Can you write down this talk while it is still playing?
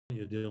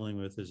you're dealing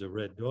with is a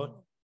red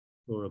dot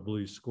or a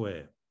blue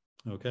square,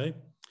 okay?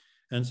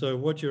 And so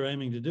what you're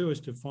aiming to do is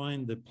to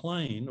find the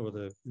plane, or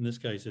in this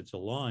case, it's a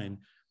line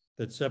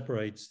that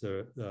separates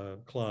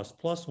the class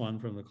 +1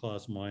 from the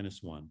class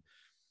 -1.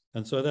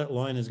 And so that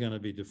line is going to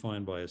be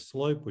defined by a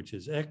slope, which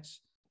is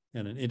x,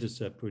 and an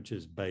intercept, which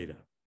is beta.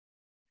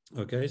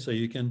 Okay, so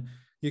you can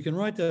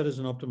write that as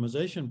an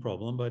optimization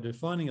problem by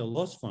defining a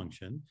loss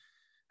function,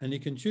 and you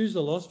can choose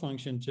the loss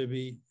function to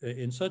be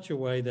in such a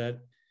way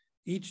that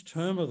each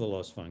term of the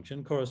loss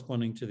function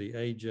corresponding to the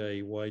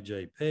AJ,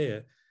 YJ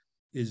pair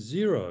is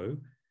 0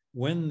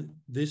 when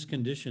this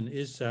condition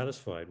is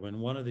satisfied, when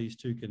one of these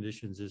two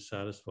conditions is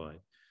satisfied.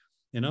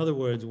 In other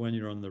words, when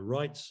you're on the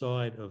right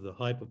side of the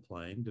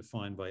hyperplane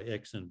defined by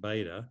x and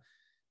beta,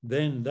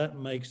 then that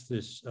makes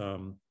this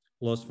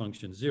loss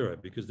function 0,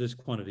 because this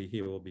quantity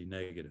here will be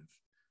negative.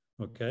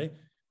 Okay.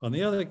 On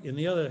the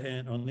other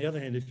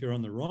hand, if you're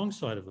on the wrong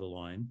side of the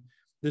line,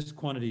 this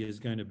quantity is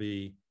going to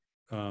be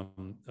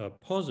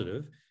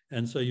positive,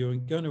 and so you're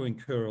going to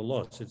incur a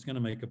loss. It's going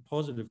to make a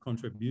positive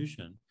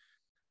contribution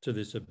to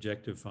this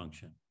objective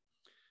function.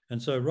 And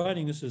so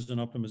writing this as an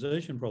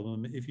optimization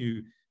problem, if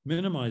you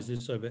minimize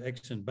this over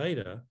x and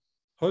beta,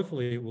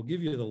 hopefully it will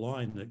give you the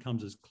line that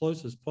comes as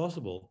close as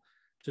possible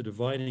to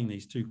dividing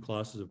these two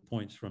classes of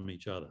points from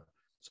each other,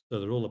 so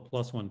that all the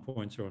 +1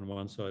 points are on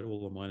one side,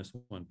 all the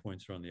 -1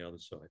 points are on the other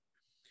side.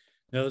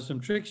 Now, there's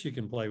some tricks you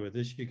can play with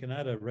this. You can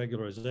add a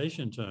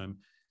regularization term.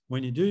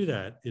 When you do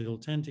that, it'll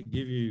tend to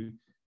give you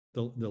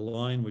the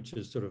line which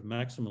is sort of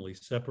maximally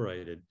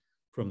separated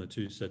from the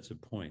two sets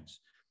of points.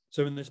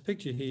 So in this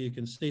picture here, you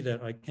can see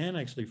that I can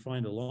actually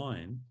find a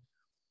line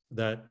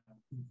that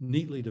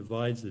neatly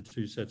divides the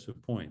two sets of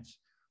points,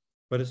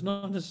 but it's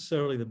not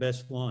necessarily the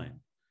best line,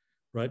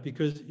 right?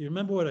 Because you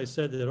remember what I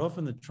said, that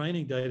often the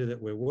training data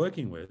that we're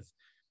working with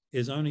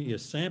is only a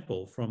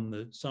sample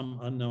from some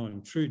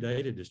unknown true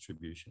data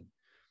distribution.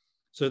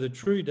 So the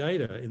true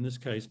data in this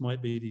case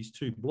might be these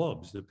two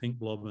blobs, the pink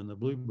blob and the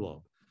blue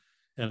blob.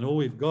 And all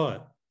we've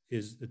got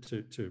is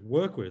to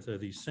work with are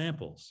these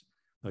samples,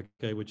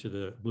 okay, which are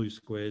the blue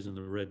squares and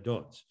the red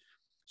dots.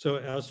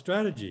 So our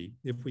strategy,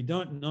 if we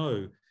don't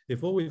know,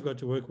 if all we've got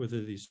to work with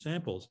are these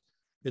samples,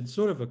 it's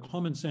sort of a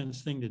common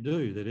sense thing to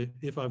do, that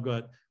if I've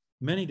got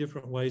many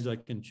different ways I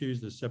can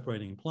choose the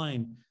separating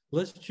plane,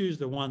 let's choose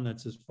the one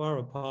that's as far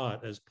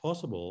apart as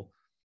possible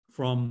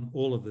from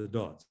all of the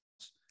dots.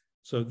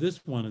 So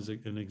this one is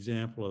an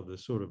example of the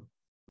sort of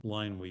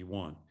line we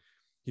want.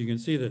 You can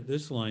see that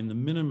this line, the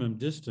minimum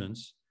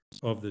distance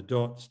of the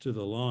dots to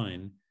the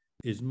line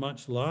is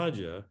much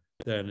larger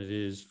than it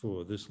is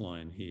for this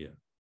line here,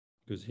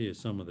 because here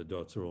some of the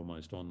dots are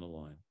almost on the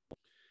line.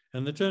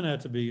 And there turn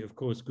out to be, of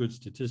course, good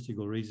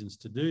statistical reasons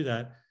to do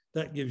that.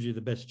 That gives you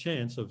the best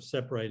chance of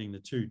separating the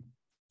two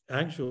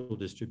actual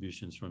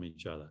distributions from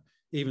each other,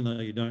 even though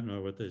you don't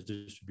know what those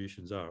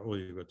distributions are. All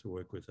you've got to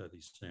work with are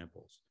these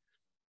samples.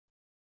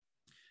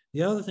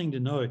 The other thing to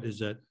note is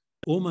that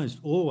almost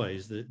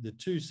always the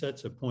two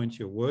sets of points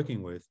you're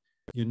working with,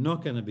 you're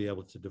not going to be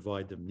able to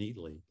divide them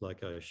neatly,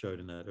 like I showed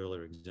in that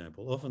earlier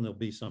example. Often there'll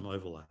be some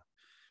overlap.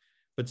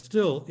 But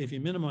still, if you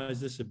minimize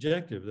this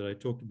objective that I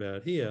talked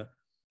about here,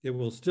 it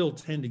will still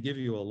tend to give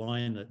you a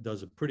line that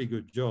does a pretty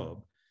good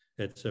job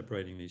at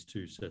separating these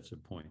two sets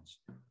of points.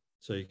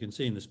 So you can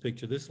see in this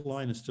picture, this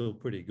line is still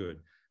pretty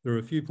good. There are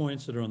a few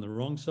points that are on the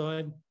wrong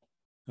side,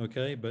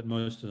 okay, but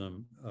most of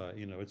them,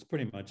 you know, it's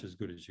pretty much as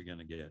good as you're going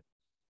to get,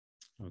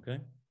 okay?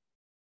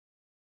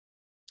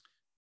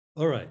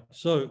 All right,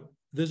 so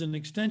there's an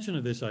extension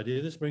of this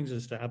idea. This brings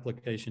us to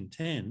application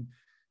 10,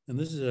 and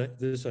this is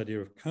this idea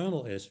of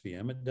kernel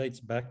SVM. It dates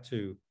back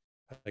to,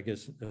 I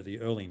guess, the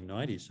early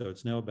 90s, so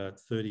it's now about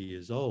 30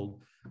 years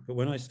old. But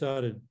when I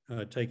started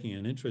taking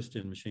an interest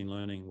in machine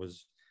learning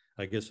was,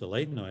 I guess, the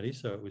late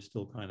 90s, so it was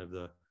still kind of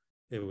the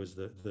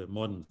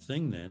modern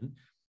thing then.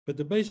 But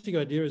the basic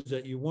idea is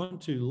that you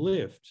want to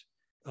lift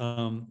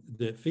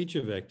the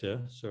feature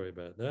vector. Sorry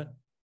about that.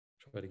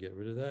 Try to get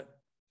rid of that.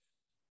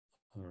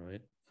 All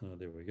right.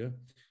 There we go.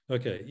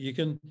 Okay, you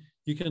can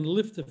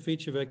lift the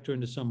feature vector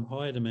into some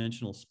higher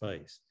dimensional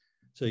space.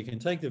 So you can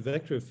take the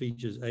vector of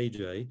features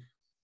AJ,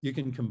 you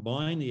can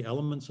combine the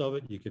elements of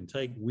it, you can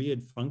take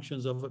weird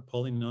functions of it,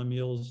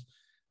 polynomials,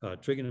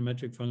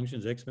 trigonometric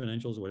functions,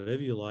 exponentials,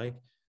 whatever you like,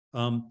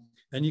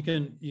 and you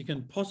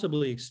can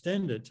possibly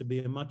extend it to be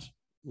a much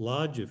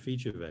larger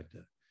feature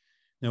vector.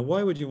 Now,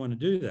 why would you want to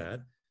do that?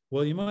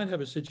 Well, you might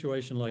have a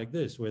situation like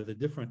this where the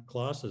different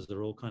classes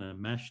are all kind of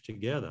mashed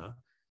together.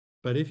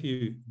 But if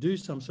you do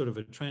some sort of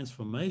a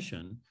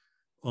transformation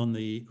on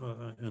the,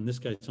 in this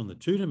case, on the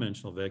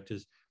two-dimensional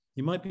vectors,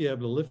 you might be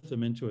able to lift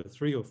them into a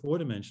 3- or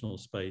 4-dimensional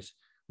space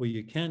where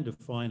you can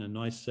define a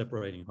nice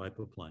separating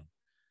hyperplane.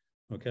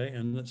 Okay,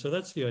 and so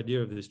that's the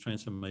idea of this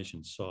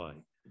transformation psi.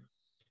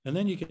 And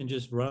then you can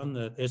just run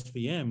the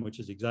SVM, which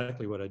is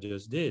exactly what I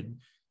just did.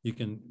 You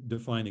can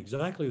define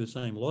exactly the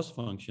same loss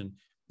function.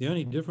 The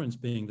only difference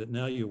being that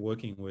now you're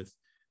working with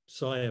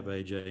psi of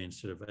AJ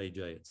instead of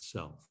AJ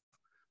itself.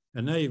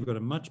 And now you've got a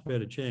much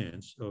better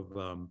chance of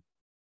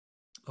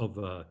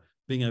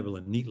being able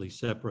to neatly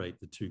separate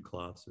the two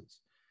classes.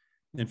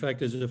 In fact,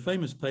 there's a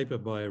famous paper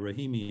by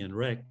Rahimi and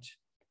Wright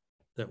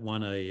that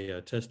won a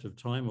test of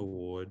time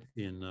award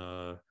in,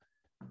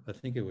 I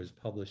think it was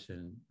published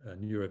in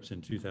Neurops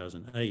in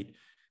 2008,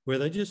 where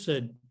they just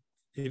said,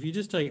 if you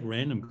just take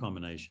random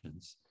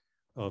combinations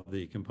of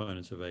the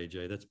components of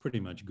AJ, that's pretty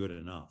much good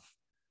enough.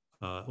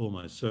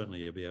 Almost certainly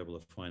you'll be able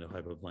to find a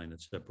hyperplane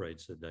that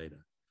separates the data.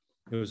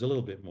 It was a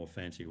little bit more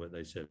fancy what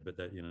they said, but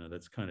that, you know,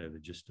 that's kind of the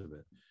gist of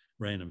it.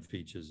 Random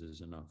features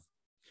is enough.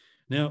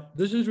 Now,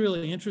 this is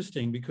really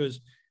interesting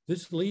because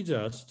this leads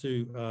us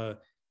to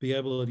be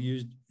able to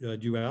use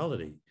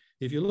duality.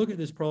 If you look at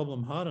this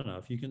problem hard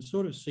enough, you can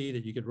sort of see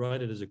that you could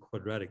write it as a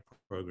quadratic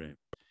program.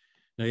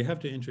 Now, you have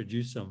to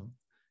introduce some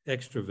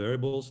extra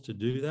variables to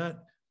do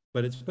that,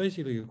 but it's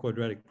basically a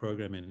quadratic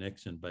program in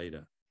X and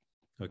beta.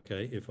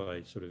 Okay, if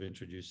I sort of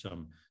introduce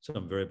some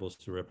variables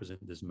to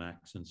represent this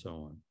max and so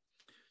on.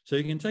 So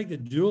you can take the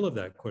dual of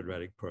that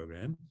quadratic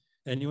program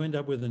and you end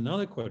up with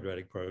another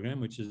quadratic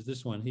program, which is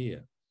this one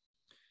here.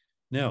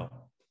 Now,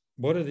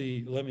 what are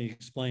the, let me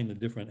explain the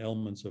different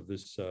elements of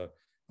this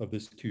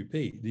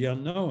QP. The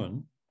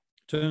unknown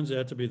turns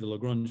out to be the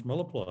Lagrange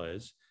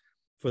multipliers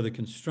for the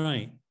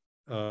constraint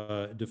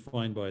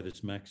defined by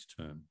this max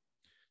term.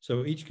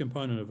 So each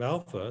component of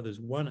alpha, there's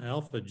one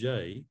alpha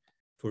j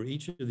for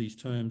each of these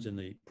terms in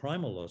the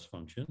primal loss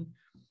function,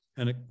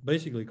 and it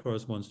basically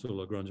corresponds to a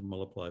Lagrange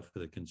multiplier for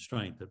the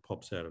constraint that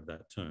pops out of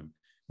that term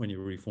when you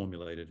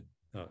reformulate it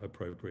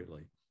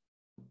appropriately.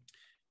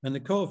 And the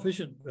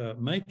coefficient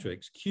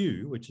matrix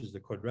Q, which is the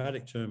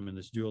quadratic term in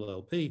this dual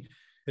LP,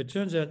 it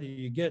turns out that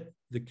you get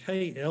the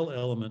KL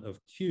element of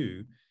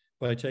Q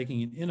by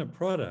taking an inner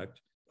product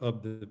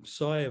of the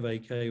psi of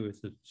AK with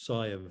the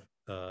psi of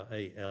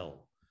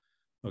AL,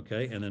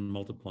 okay, and then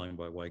multiplying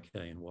by YK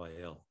and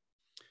YL.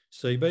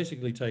 So you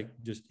basically take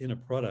just inner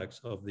products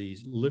of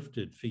these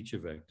lifted feature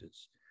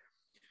vectors.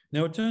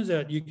 Now, it turns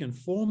out you can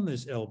form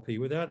this LP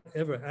without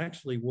ever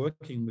actually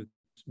working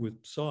with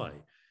psi.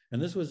 And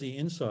this was the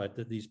insight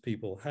that these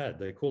people had.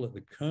 They call it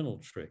the kernel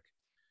trick,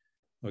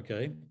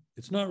 okay?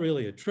 It's not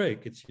really a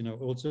trick. It's, you know,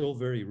 it's all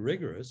very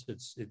rigorous.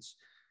 It's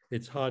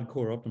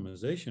hardcore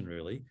optimization,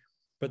 really.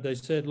 But they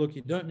said, look,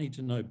 you don't need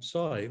to know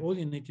psi. All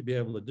you need to be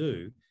able to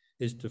do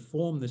is to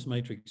form this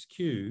matrix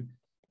Q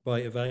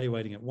by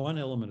evaluating it one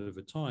element at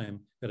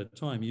a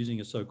time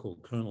using a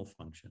so-called kernel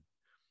function.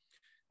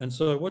 And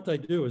so what they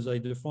do is they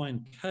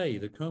define K,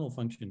 the kernel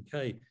function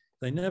K.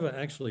 They never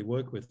actually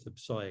work with the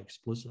psi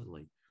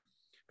explicitly,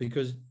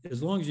 because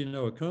as long as you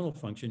know a kernel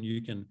function,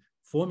 you can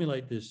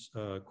formulate this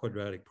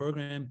quadratic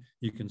program,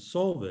 you can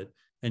solve it,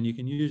 and you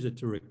can use it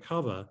to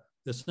recover,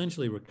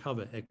 essentially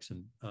recover X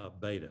and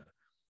beta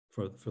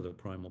for the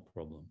primal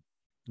problem,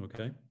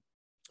 okay?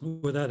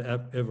 Without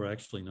ever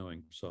actually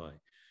knowing psi.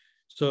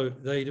 So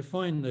they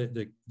define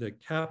the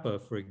kappa,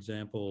 for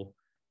example,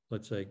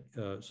 let's say,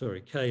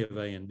 K of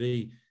A and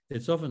B,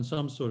 it's often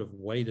some sort of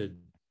weighted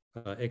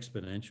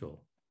exponential.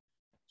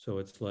 So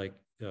it's like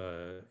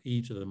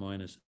e to the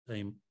minus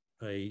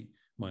A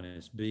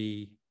minus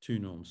B, 2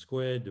 norm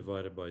squared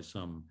divided by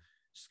some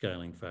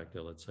scaling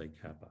factor, let's say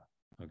kappa.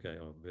 Okay,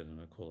 I better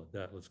not call it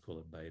that, let's call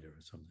it beta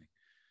or something.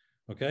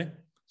 Okay,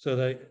 so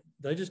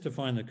they just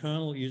define the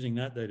kernel. Using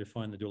that, they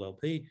define the dual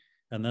LP,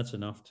 and that's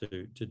enough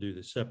to do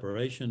the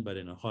separation, but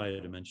in a higher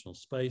dimensional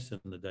space,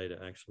 and the data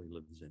actually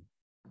lives in.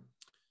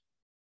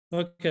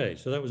 Okay,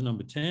 so that was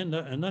number 10,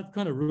 and that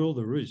kind of ruled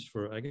the roost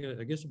for, I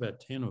guess, about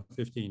 10 or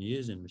 15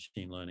 years in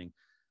machine learning.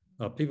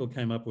 People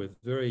came up with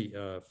very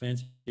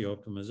fancy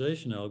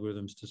optimization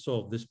algorithms to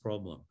solve this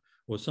problem,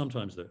 or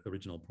sometimes the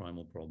original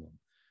primal problem.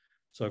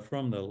 So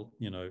from the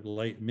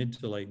mid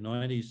to late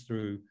 90s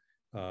through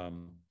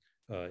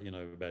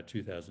about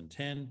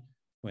 2010,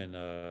 when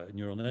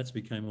neural nets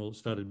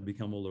started to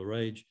become all the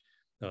rage,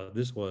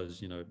 this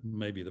was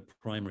maybe the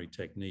primary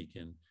technique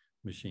in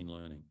machine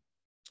learning.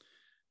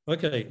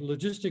 Okay,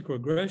 logistic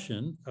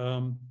regression.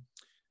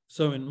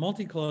 So in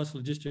multi-class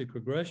logistic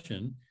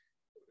regression,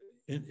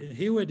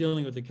 here we're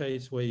dealing with a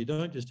case where you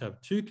don't just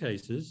have two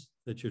cases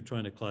that you're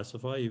trying to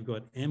classify, you've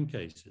got M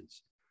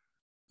cases,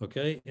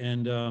 okay?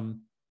 And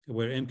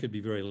where M could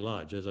be very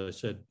large. As I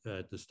said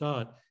at the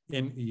start,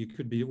 you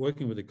could be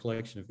working with a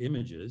collection of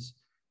images,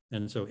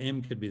 and so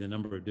M could be the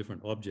number of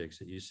different objects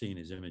that you see in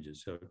as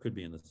images, so it could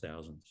be in the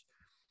thousands.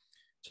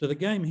 So the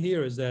game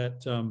here is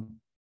that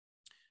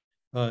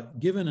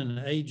given an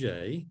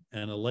AJ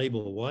and a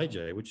label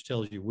YJ, which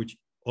tells you which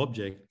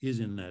object is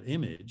in that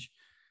image,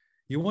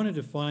 you want to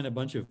define a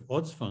bunch of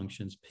odds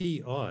functions,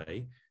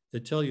 PI,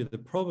 that tell you the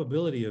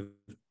probability of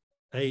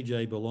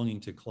AJ belonging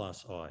to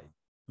class I,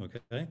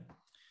 okay?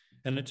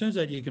 And it turns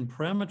out you can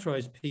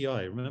parameterize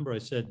PI. Remember I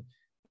said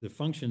the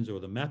functions or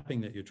the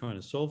mapping that you're trying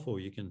to solve for,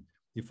 you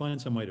find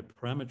some way to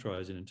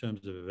parameterize it in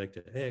terms of a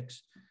vector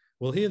X.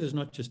 Well, here there's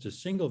not just a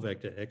single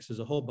vector X, there's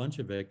a whole bunch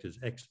of vectors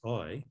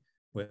XI,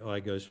 where I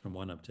goes from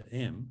 1 up to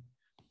M.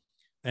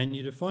 And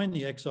you define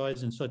the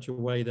XIs in such a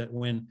way that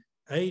when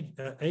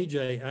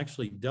AJ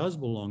actually does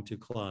belong to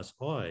class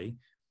I,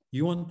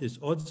 you want this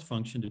odds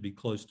function to be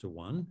close to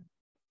 1,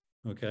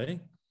 okay?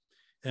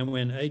 And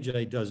when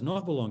AJ does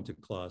not belong to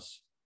class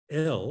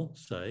L,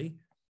 say,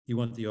 you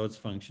want the odds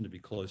function to be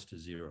close to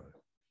 0.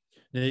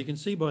 Now you can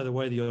see by the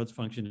way the odds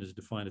function is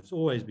defined, it's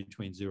always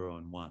between 0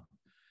 and 1.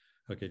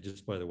 Okay,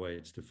 just by the way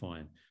it's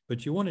defined.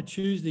 But you want to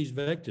choose these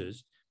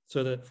vectors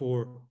so that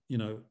for,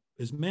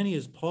 as many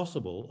as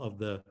possible of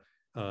the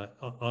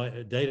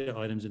data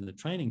items in the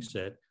training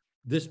set,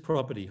 this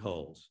property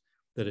holds,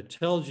 that it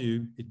tells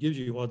you, it gives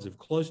you odds of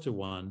close to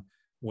 1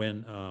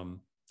 when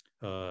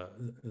the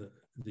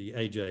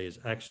AJ is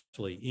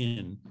actually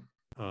in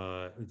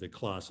the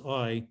class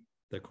I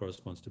that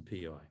corresponds to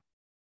PI.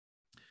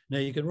 Now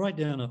you can write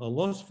down a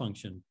loss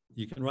function.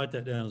 You can write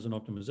that down as an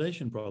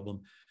optimization problem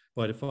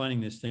by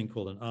defining this thing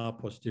called an a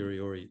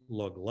posteriori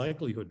log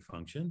likelihood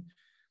function.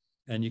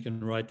 And you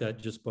can write that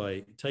just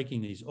by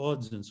taking these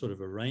odds and sort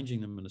of arranging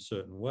them in a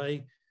certain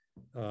way.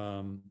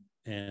 And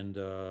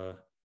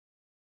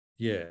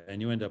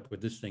you end up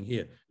with this thing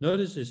here.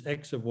 Notice this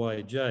x of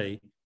yj.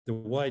 The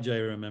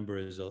yj, remember,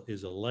 is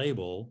a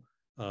label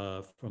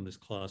from this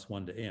class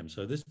 1 to m.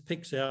 So this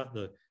picks out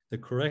the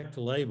correct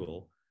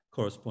label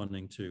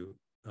corresponding to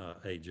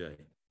AJ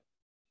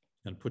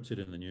and puts it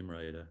in the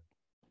numerator.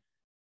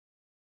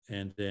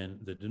 And then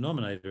the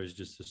denominator is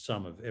just the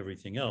sum of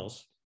everything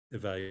else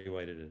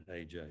evaluated at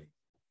AJ,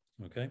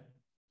 okay?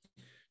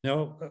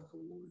 Now,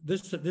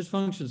 this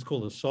function is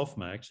called a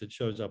softmax. It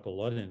shows up a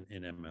lot in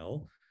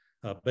ML.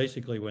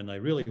 Basically, when they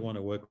really want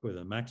to work with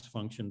a max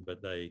function,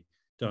 but they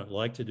don't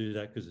like to do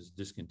that because it's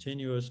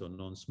discontinuous or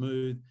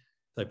non-smooth,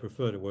 they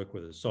prefer to work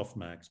with a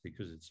softmax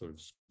because it's sort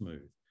of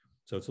smooth.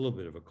 So it's a little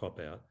bit of a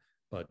cop-out,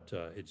 but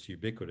it's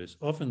ubiquitous.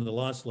 Often the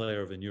last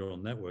layer of a neural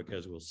network,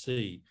 as we'll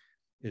see,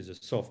 is a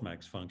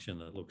softmax function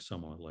that looks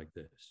somewhat like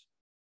this.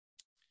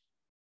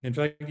 In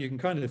fact, you can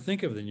kind of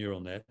think of the neural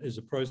net as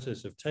a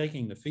process of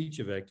taking the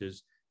feature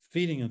vectors,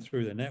 feeding them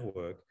through the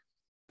network,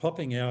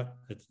 popping out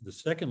at the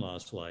second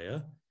last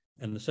layer,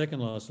 and the second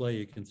last layer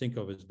you can think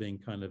of as being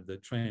kind of the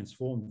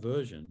transformed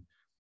version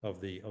of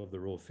the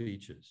raw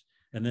features,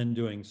 and then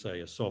doing,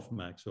 say, a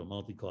softmax or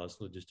multi-class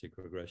logistic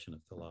regression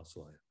at the last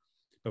layer.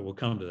 But we'll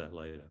come to that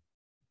later.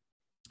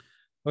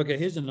 Okay,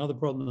 here's another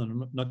problem that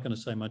I'm not going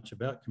to say much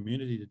about: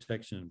 community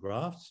detection in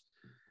graphs.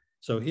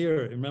 So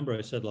here, remember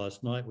I said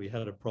last night we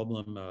had a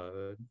problem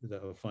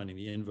that we're finding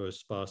the inverse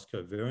sparse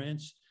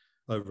covariance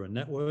over a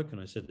network, and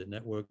I said that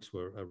networks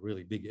were a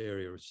really big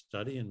area of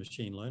study in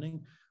machine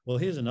learning. Well,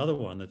 here's another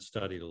one that's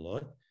studied a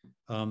lot.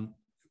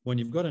 When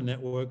you've got a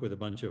network with a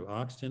bunch of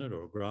arcs in it,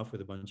 or a graph with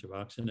a bunch of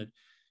arcs in it,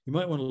 you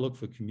might want to look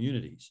for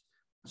communities.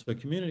 So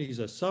communities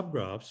are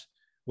subgraphs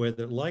where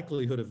the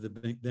likelihood of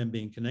them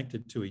being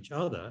connected to each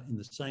other in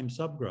the same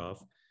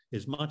subgraph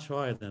is much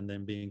higher than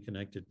them being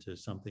connected to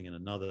something in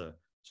another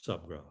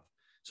subgraph.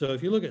 So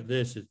if you look at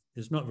this,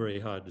 it's not very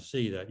hard to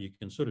see that you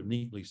can sort of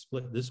neatly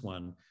split this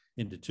one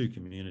into two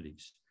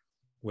communities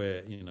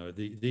where,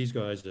 these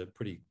guys are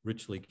pretty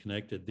richly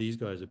connected, these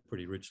guys are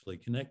pretty richly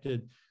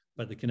connected,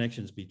 but the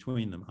connections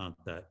between them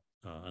aren't that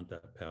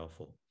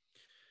powerful.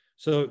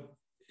 So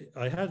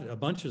I had a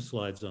bunch of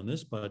slides on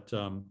this, but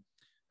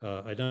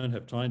I don't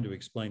have time to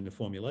explain the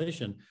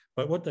formulation,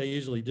 but what they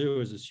usually do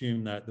is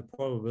assume that the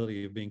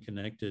probability of being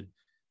connected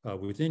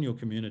within your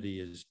community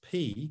is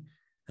P,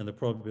 and the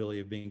probability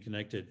of being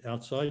connected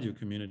outside your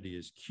community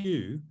is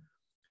Q,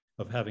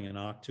 of having an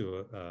arc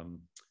to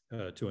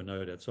a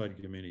node outside your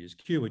community is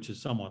Q, which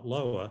is somewhat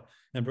lower.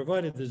 And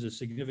provided there's a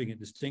significant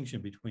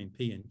distinction between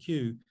P and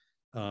Q,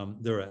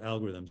 there are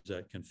algorithms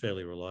that can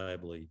fairly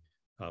reliably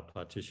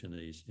partition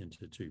these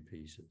into two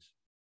pieces.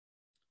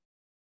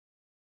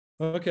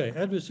 Okay,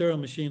 adversarial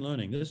machine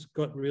learning. This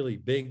got really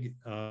big,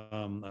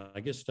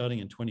 I guess, starting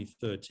in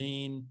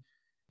 2013.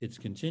 It's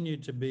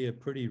continued to be a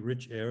pretty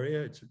rich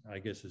area. I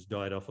guess has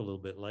died off a little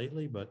bit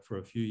lately, but for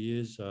a few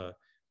years, there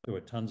were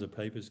tons of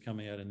papers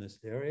coming out in this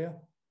area.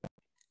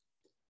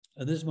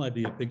 And this might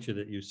be a picture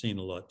that you've seen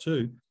a lot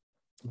too.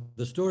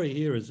 The story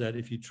here is that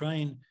if you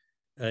train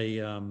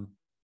a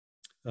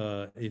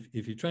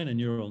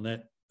neural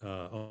net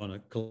on a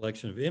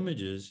collection of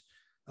images,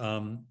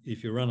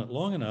 if you run it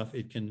long enough,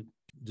 it can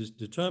just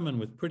determine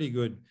with pretty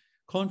good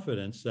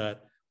confidence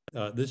that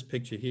this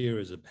picture here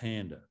is a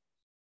panda.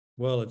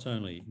 Well, it's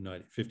only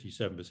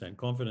 57%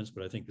 confidence,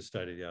 but I think the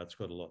state of the art's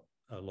got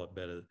a lot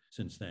better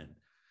since then.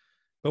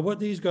 But what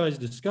these guys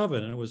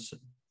discovered, and it was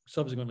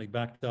subsequently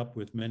backed up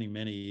with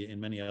in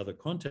many other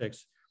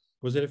contexts,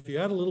 was that if you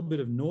add a little bit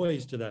of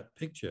noise to that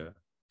picture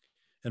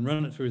and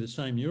run it through the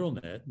same neural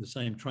net, the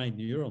same trained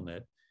neural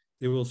net,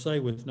 it will say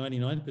with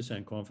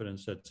 99%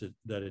 confidence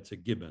that it's a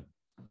gibbon.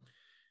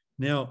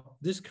 Now,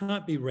 this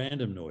can't be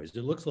random noise.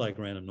 It looks like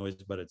random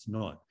noise, but it's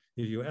not.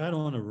 If you add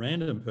on a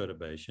random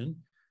perturbation,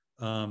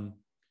 and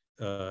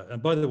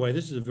by the way,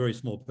 this is a very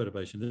small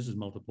perturbation. This is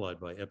multiplied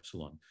by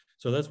epsilon.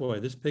 So that's why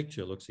this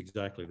picture looks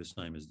exactly the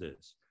same as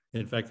this.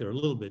 In fact, they're a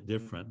little bit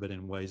different, but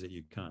in ways that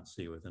you can't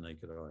see with the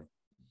naked eye.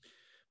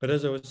 But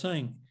as I was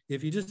saying,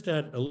 if you just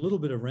add a little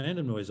bit of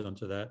random noise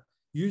onto that,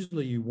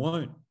 usually you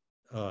won't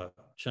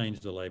change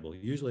the label.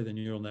 Usually the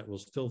neural net will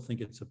still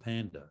think it's a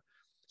panda.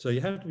 So you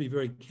have to be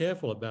very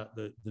careful about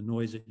the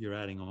noise that you're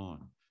adding on.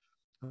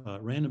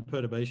 Random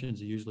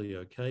perturbations are usually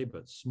okay,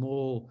 but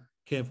small,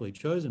 carefully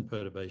chosen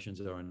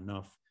perturbations are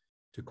enough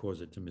to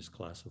cause it to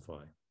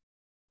misclassify.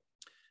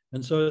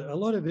 And so a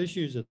lot of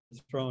issues are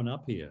thrown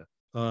up here.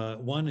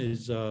 One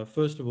is,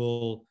 first of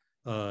all,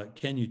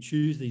 can you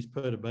choose these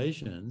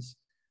perturbations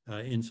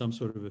in some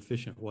sort of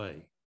efficient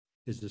way?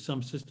 Is there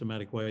some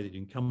systematic way that you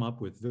can come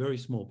up with very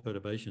small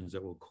perturbations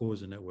that will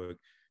cause a network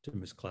to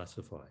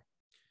misclassify?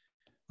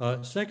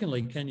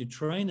 Secondly, can you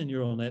train a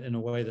neural net in a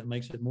way that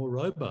makes it more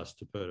robust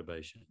to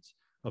perturbations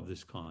of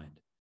this kind?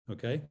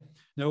 Okay.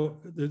 Now,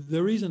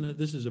 the reason that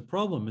this is a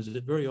problem is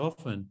that very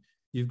often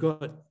you've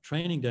got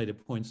training data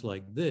points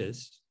like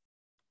this,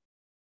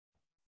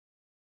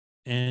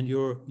 and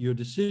your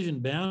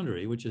decision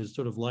boundary, which is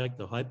sort of like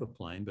the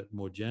hyperplane, but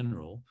more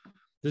general,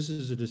 this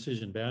is a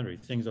decision boundary.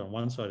 Things on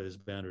one side of this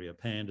boundary are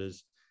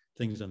pandas,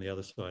 things on the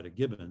other side are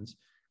gibbons.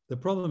 The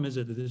problem is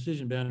that the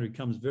decision boundary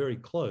comes very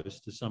close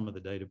to some of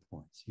the data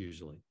points,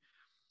 usually.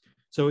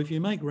 So if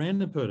you make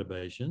random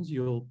perturbations,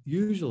 you'll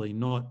usually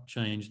not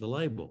change the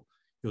label.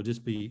 You'll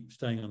just be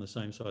staying on the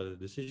same side of the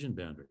decision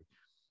boundary.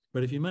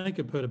 But if you make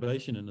a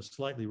perturbation in a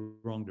slightly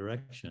wrong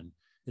direction,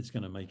 it's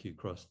going to make you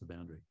cross the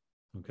boundary,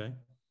 okay?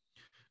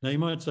 Now you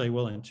might say,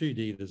 well, in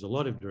 2D, there's a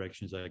lot of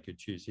directions I could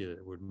choose here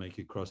that would make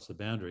you cross the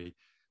boundary.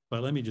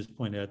 But let me just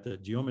point out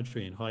that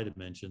geometry in high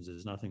dimensions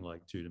is nothing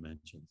like 2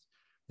 dimensions.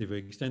 If we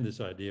extend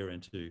this idea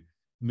into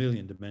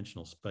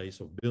million-dimensional space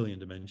or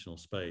billion-dimensional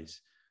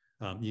space,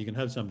 you can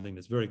have something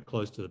that's very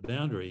close to the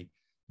boundary,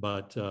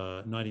 but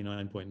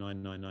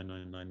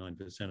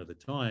 99.999999% of the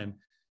time,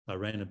 a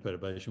random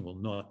perturbation will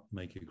not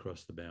make you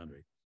cross the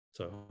boundary.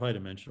 So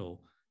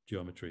high-dimensional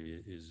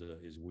geometry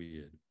is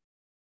weird.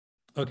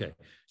 Okay,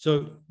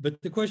 so,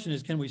 but the question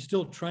is, can we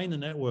still train the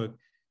network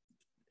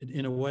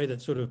in a way that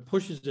sort of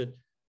pushes the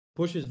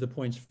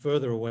points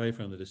further away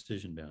from the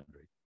decision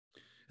boundary?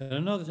 And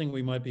another thing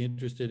we might be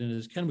interested in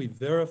is, can we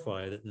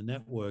verify that the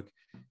network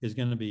is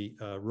going to be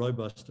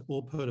robust to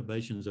all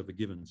perturbations of a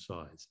given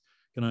size?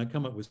 Can I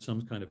come up with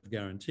some kind of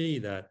guarantee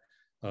that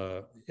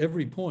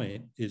every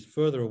point is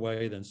further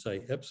away than,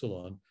 say,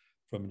 epsilon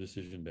from a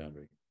decision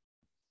boundary?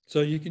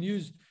 So you can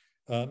use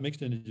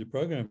mixed integer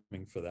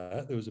programming for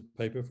that. There was a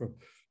paper from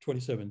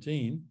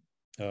 2017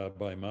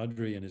 by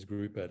Madri and his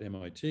group at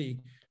MIT,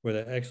 where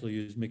they actually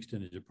used mixed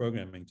integer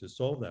programming to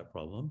solve that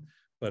problem,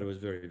 but it was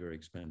very, very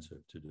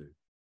expensive to do.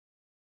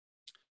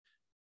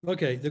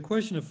 Okay, the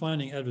question of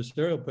finding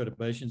adversarial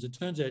perturbations, it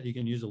turns out you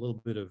can use a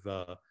little bit of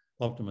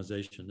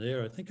optimization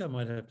there. I think I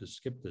might have to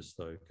skip this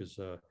though, because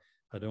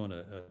I don't want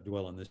to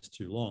dwell on this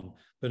too long.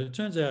 But it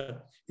turns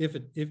out if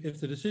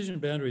the decision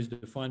boundary is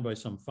defined by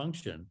some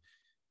function,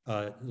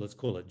 let's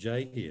call it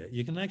J here,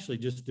 you can actually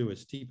just do a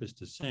steepest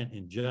descent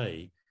in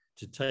J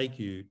to take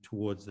you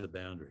towards the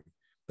boundary.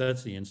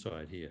 That's the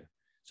insight here.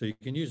 So you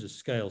can use a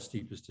scale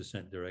steepest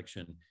descent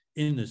direction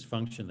in this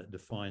function that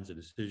defines a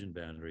decision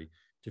boundary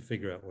to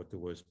figure out what the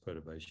worst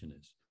perturbation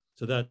is.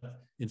 So that,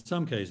 in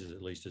some cases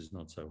at least, is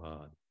not so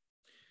hard.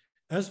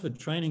 As for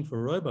training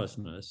for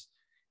robustness,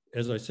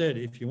 as I said,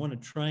 if you want to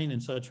train in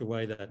such a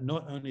way that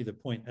not only the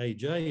point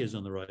AJ is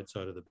on the right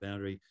side of the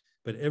boundary,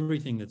 but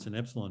everything that's an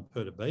epsilon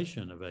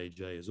perturbation of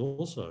AJ is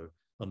also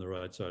on the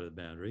right side of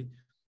the boundary,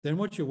 then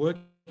what you're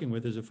working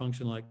with is a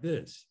function like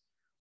this.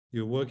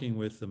 You're working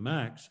with the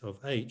max of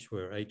H,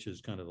 where H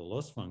is kind of the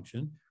loss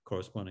function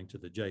corresponding to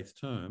the jth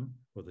term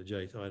or the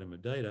jth item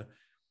of data.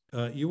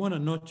 You want to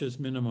not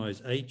just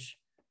minimize H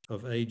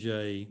of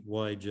AJ,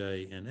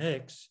 YJ, and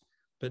X,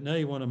 but now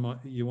you want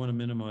to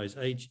minimize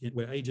H,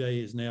 where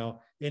AJ is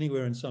now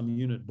anywhere in some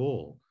unit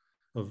ball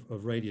of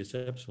radius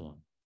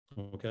epsilon.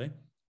 Okay,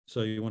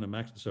 so you want to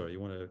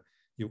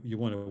you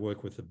want to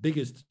work with the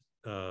biggest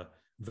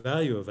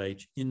value of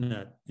H in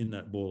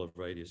that ball of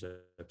radius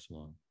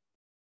epsilon.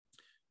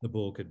 The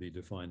ball could be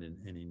defined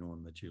in any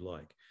norm that you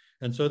like.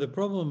 And so the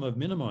problem of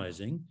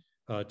minimizing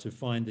to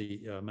find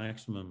the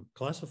maximum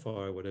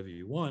classifier, whatever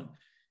you want,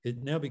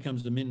 it now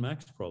becomes the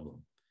min-max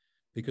problem.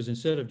 Because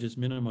instead of just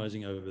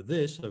minimizing over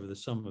the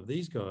sum of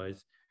these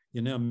guys,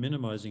 you're now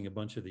minimizing a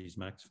bunch of these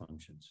max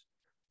functions,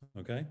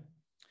 okay?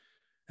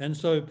 And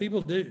so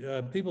people did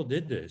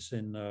this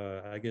in,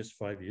 I guess,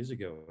 5 years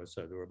ago or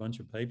so. There were a bunch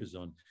of papers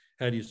on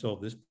how do you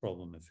solve this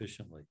problem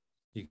efficiently.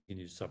 You can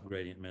use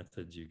subgradient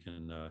methods. You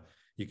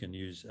can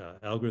use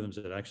algorithms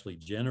that actually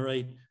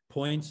generate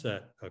points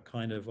that are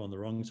kind of on the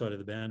wrong side of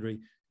the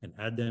boundary and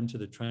add them to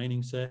the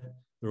training set.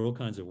 There are all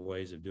kinds of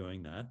ways of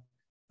doing that.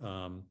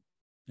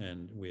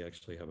 And we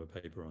actually have a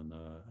paper on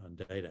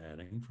data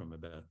adding from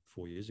about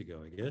 4 years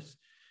ago, I guess.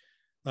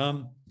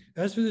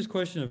 As for this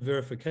question of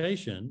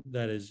verification,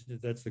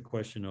 that's the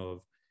question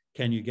of,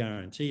 can you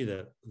guarantee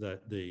that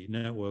the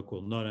network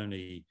will not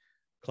only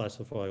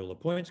classify all the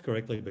points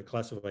correctly, but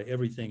classify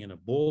everything in a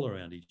ball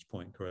around each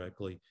point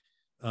correctly?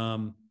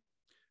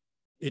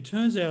 It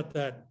turns out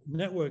that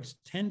networks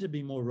tend to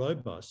be more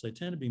robust. They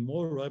tend to be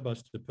more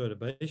robust to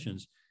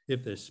perturbations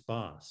if they're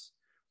sparse.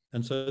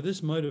 And so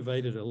this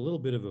motivated a little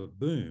bit of a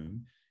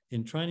boom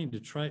in trying to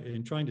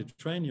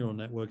train neural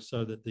networks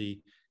so that the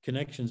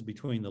connections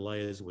between the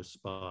layers were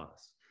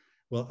sparse.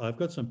 Well, I've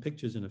got some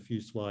pictures in a few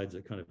slides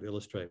that kind of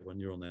illustrate what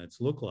neural nets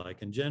look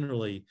like. And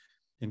generally,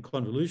 in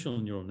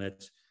convolutional neural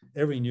nets,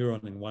 every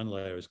neuron in one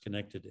layer is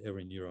connected to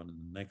every neuron in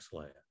the next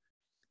layer.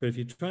 But if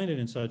you train it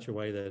in such a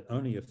way that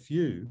only a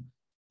few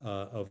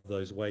of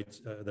those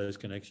weights, those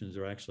connections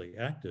are actually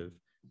active,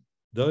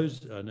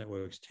 those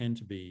networks tend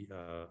to be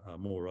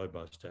more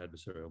robust to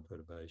adversarial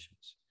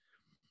perturbations.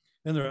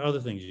 And there are other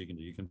things you can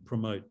do. You can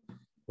promote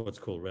what's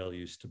called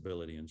ReLU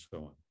stability and so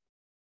on.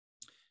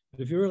 But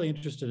if you're really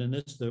interested in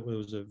this, there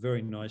was a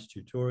very nice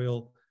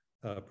tutorial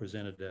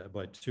presented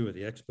by two of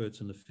the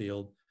experts in the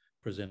field,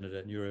 presented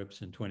at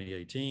NeurIPS in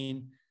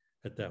 2018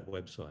 at that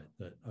website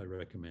that I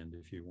recommend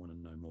if you want to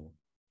know more.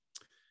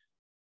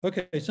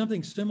 Okay,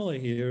 something similar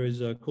here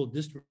is called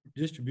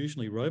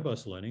distributionally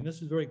robust learning.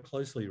 This is very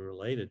closely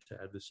related to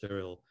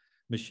adversarial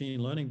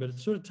machine learning, but it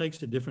sort of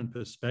takes a different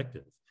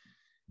perspective.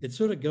 It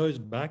sort of goes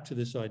back to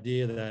this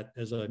idea that,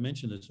 as I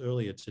mentioned this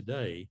earlier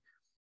today,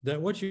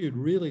 that what you'd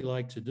really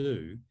like to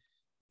do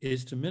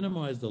is to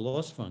minimize the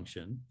loss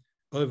function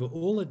over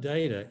all the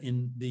data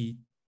in the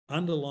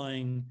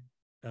underlying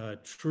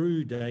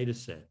true data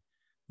set,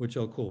 which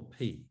I'll call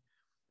P.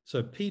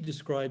 So P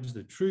describes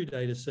the true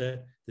data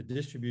set, the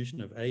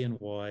distribution of A and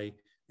Y,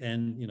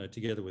 and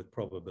together with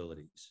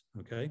probabilities,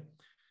 okay?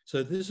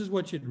 So this is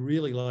what you'd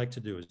really like to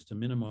do, is to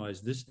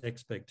minimize this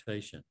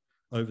expectation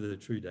over the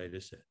true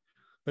data set.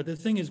 But the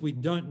thing is, we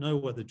don't know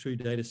what the true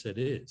data set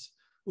is.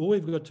 All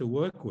we've got to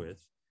work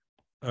with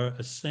are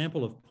a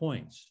sample of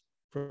points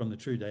from the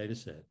true data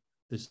set,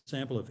 this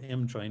sample of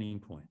M training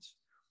points.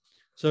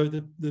 So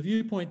the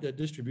viewpoint that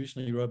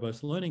distributionally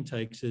robust learning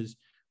takes is,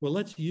 well,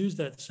 let's use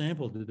that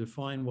sample to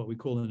define what we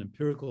call an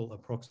empirical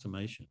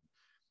approximation.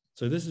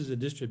 So this is a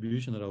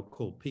distribution that I'll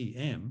call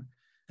PM,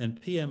 and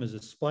PM is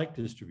a spike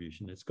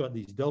distribution. It's got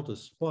these delta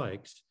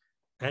spikes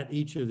at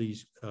each of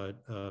these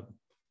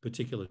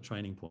particular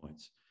training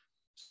points.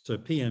 So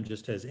PM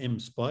just has M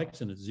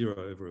spikes and it's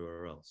 0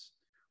 everywhere else,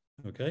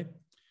 okay?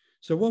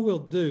 So what we'll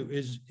do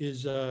is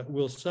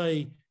we'll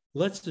say,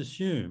 let's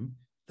assume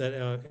that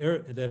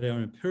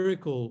our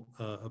empirical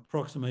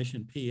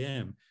approximation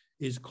PM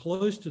is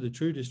close to the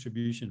true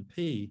distribution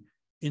P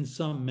in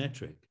some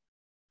metric,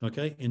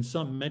 okay? In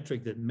some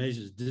metric that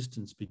measures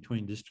distance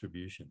between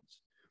distributions.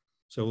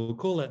 So we'll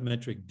call that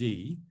metric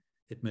D.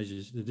 It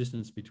measures the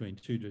distance between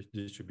two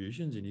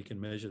distributions, and you can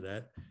measure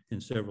that in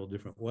several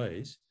different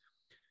ways.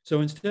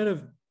 So instead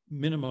of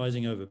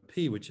minimizing over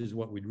P, which is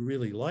what we'd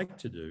really like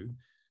to do,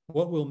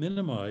 what we'll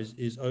minimize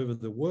is over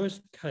the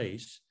worst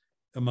case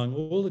among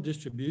all the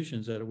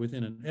distributions that are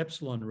within an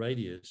epsilon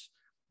radius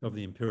of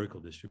the empirical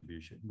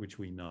distribution, which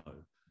we know,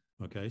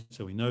 okay?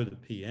 So we know the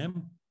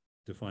PM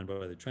defined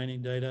by the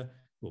training data.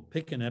 We'll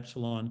pick an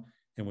epsilon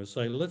and we'll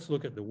say, let's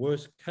look at the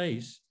worst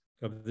case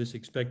of this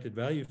expected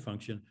value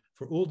function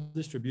for all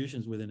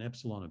distributions within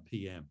epsilon of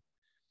PM.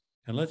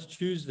 And let's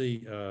choose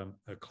the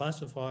a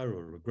classifier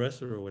or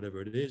regressor or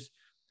whatever it is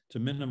to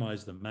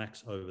minimize the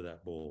max over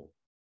that ball.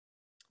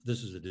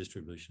 This is a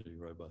distributionally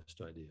robust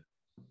idea.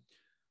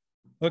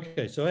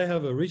 Okay, so I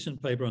have a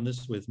recent paper on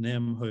this with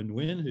Nam Ho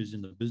Nguyen, who's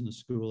in the business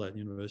school at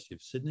University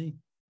of Sydney,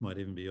 might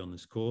even be on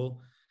this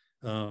call.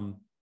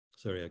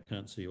 Sorry, I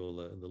can't see all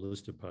the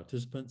list of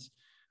participants.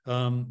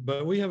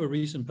 But we have a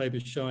recent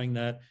paper showing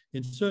that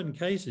in certain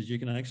cases, you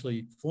can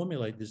actually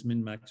formulate this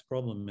min-max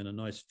problem in a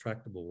nice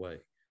tractable way.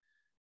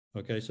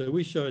 Okay, so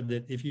we showed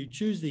that if you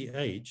choose the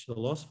H, the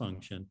loss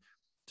function,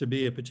 to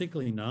be a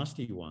particularly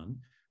nasty one,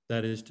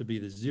 that is to be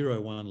the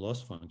 0, 1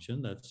 loss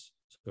function, that's,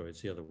 sorry,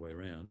 it's the other way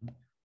around.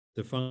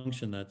 The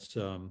function that's,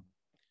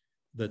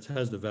 that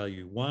has the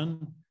value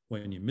 1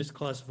 when you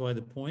misclassify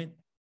the point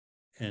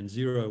and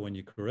 0 when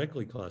you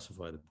correctly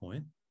classify the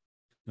point.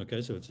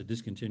 Okay, so it's a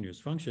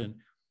discontinuous function.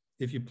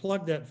 If you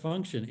plug that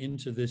function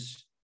into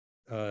this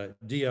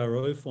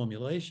DRO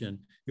formulation,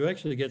 you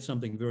actually get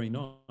something very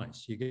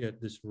nice. You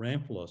get this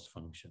ramp loss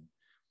function.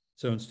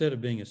 So instead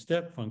of being a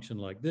step function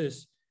like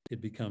this,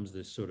 it becomes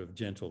this sort of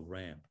gentle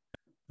ramp,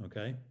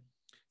 okay?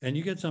 And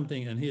you get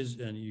something, and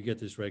you get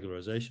this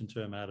regularization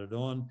term added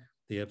on.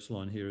 The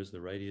epsilon here is the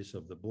radius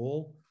of the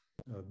ball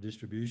of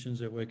distributions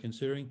that we're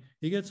considering.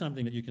 You get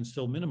something that you can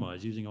still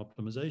minimize using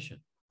optimization,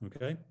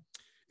 okay?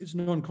 It's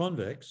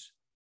non-convex,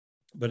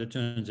 but it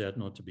turns out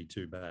not to be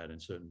too bad in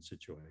certain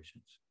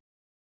situations.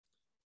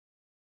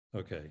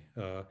 Okay,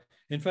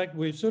 in fact,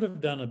 we've sort of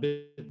done a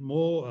bit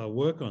more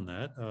work on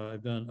that.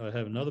 I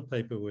have another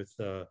paper with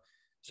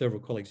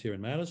several colleagues here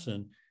in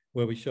Madison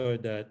where we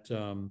showed that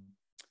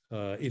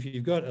if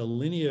you've got a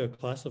linear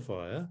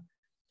classifier,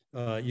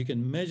 you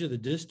can measure the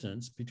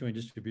distance between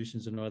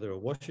distributions in either a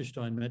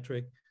Wasserstein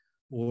metric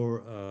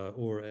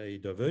or a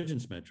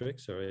divergence metric.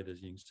 Sorry,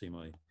 as you can see,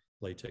 my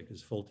LaTeX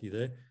is faulty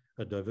there.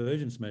 A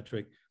divergence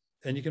metric,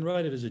 and you can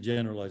write it as a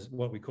generalized,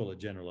 what we call a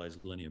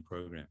generalized linear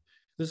program.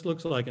 This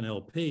looks like an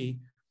LP,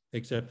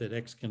 except that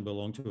X can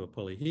belong to a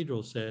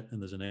polyhedral set,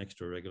 and there's an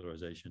extra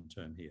regularization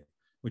term here,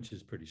 which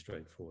is pretty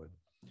straightforward.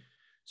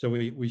 So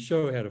we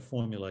show how to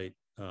formulate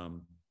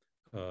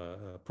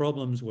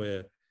problems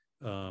where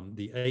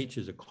the H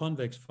is a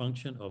convex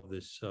function of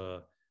this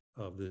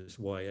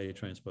YA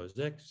transpose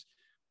X.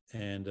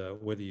 And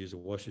whether you use a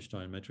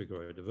Wasserstein metric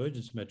or a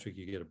divergence metric,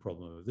 you get a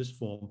problem of this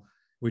form,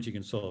 which you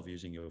can solve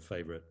using your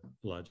favorite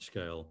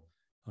large-scale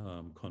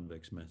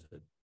convex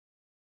method.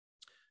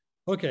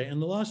 Okay,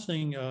 and the last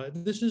thing,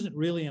 this isn't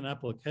really an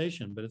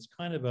application, but it's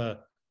kind of a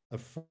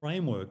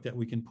framework that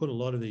we can put a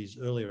lot of these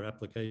earlier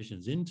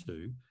applications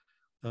into,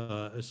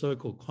 a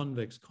so-called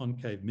convex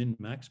concave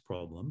min-max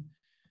problem.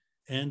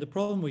 And the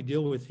problem we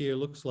deal with here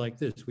looks like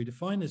this. We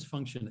define this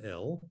function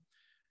L,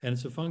 and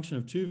it's a function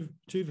of two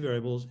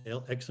variables,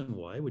 L, X and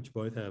Y, which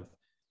both have,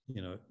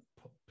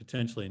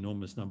 potentially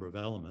enormous number of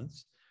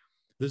elements.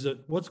 There's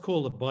what's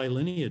called a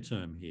bilinear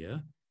term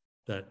here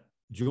that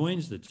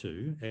joins the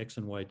two, X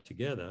and Y,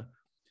 together.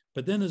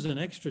 But then there's an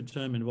extra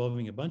term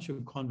involving a bunch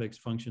of convex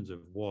functions of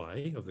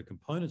Y, of the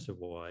components of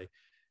Y,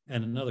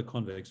 and another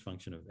convex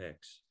function of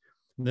X.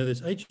 Now this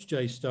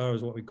HJ star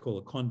is what we call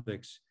a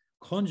convex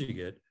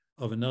conjugate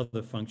of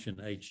another function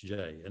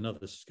HJ,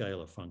 another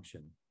scalar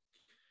function.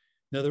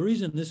 Now, the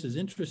reason this is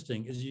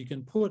interesting is you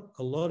can put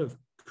a lot of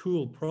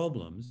cool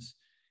problems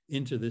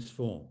into this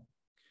form.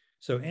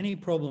 So any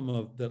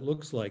problem that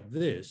looks like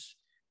this,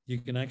 you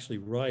can actually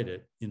write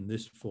it in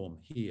this form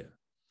here.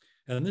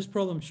 And this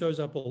problem shows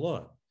up a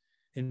lot.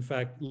 In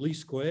fact,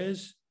 least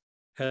squares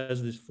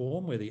has this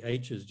form where the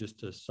H is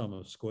just a sum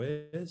of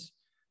squares.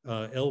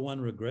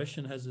 L1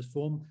 regression has this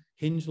form.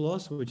 Hinge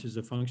loss, which is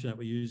a function that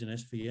we use in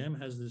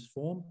SVM, has this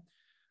form.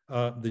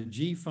 The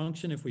G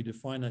function, if we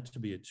define that to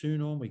be a 2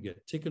 norm, we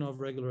get Tikhonov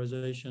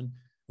regularization.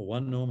 For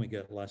 1 norm, we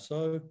get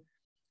Lasso.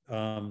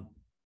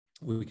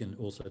 We can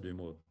also do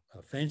more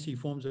fancy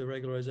forms of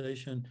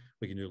regularization.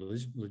 We can do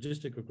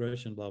logistic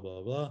regression, blah,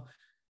 blah,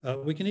 blah.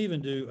 We can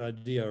even do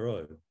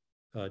DRO,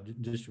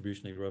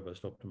 distributionally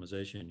robust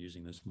optimization,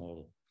 using this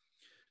model.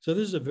 So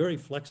this is a very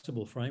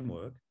flexible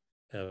framework,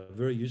 a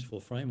very useful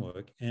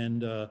framework.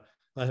 And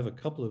I have a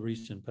couple of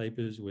recent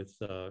papers with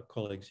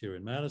colleagues here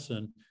in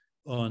Madison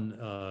on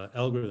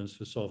algorithms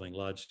for solving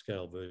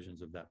large-scale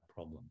versions of that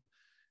problem.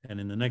 And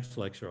in the next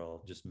lecture,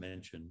 I'll just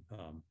mention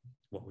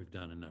what we've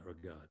done in that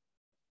regard.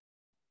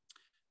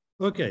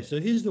 Okay, so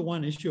here's the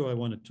one issue I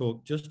want to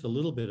talk just a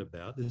little bit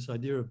about, this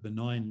idea of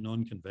benign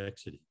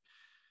non-convexity.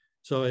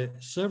 So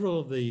several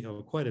of the,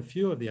 or quite a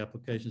few of the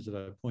applications that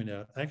I point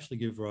out actually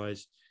give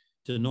rise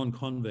to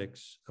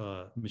non-convex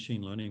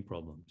machine learning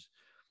problems.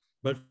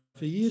 But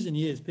for years and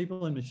years,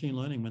 people in machine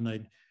learning, when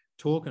they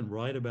talk and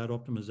write about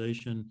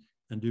optimization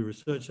and do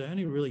research, they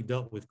only really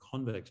dealt with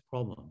convex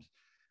problems.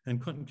 And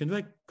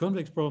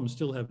convex problems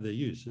still have their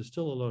use. There's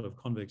still a lot of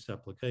convex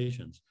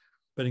applications,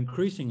 but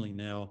increasingly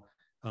now,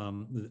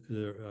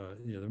 there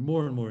are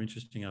more and more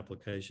interesting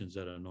applications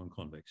that are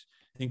non-convex,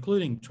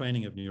 including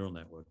training of neural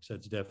networks.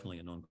 That's definitely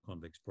a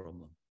non-convex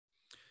problem.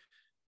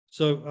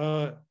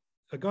 So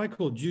a guy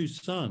called Ju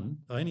Sun,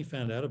 I only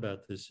found out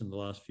about this in the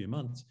last few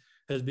months,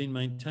 has been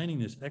maintaining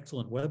this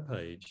excellent web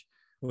page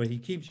where he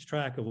keeps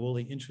track of all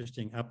the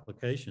interesting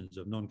applications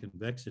of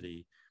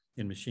non-convexity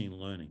in machine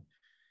learning.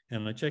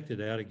 And I checked it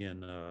out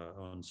again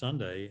on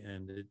Sunday,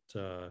 and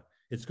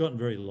it's gotten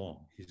very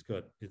long.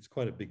 It's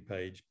quite a big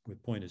page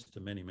with pointers to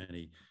many,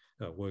 many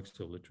works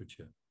of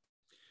literature.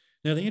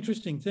 Now, the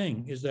interesting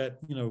thing is that,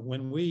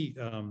 when we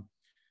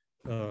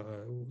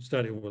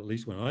studied, or at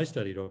least when I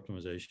studied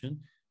optimization,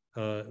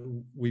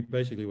 we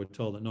basically were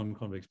told that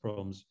non-convex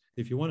problems,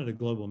 if you wanted a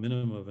global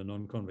minimum of a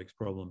non-convex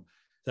problem,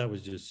 that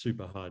was just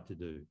super hard to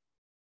do,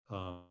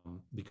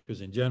 because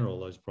in general,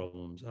 those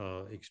problems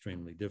are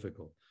extremely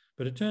difficult.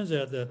 But it turns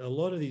out that a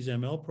lot of these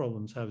ML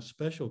problems have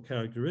special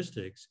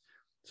characteristics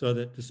so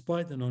that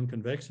despite the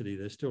non-convexity,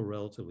 they're still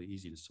relatively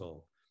easy to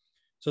solve.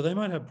 So they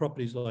might have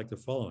properties like the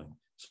following.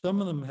 Some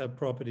of them have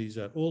properties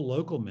that all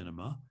local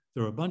minima,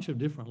 there are a bunch of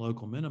different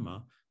local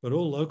minima, but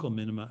all local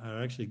minima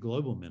are actually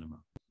global minima.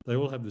 They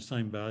all have the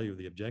same value of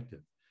the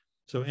objective.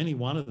 So any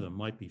one of them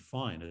might be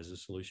fine as a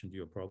solution to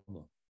your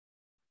problem.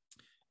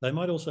 They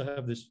might also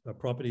have this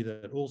property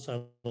that all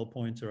saddle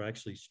points are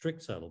actually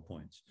strict saddle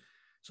points.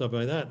 So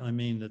by that, I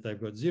mean that they've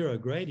got zero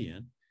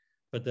gradient,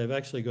 but they've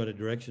actually got a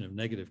direction of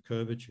negative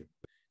curvature.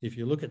 If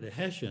you look at the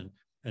Hessian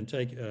and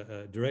take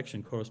a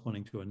direction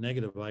corresponding to a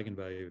negative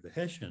eigenvalue of the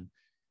Hessian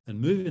and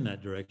move in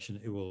that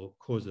direction, it will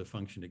cause the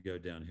function to go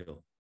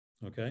downhill,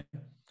 okay?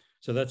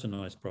 So that's a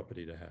nice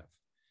property to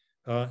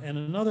have. And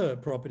another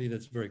property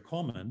that's very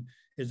common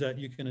is that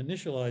you can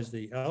initialize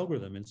the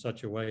algorithm in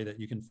such a way that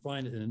you can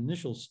find an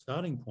initial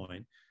starting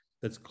point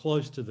that's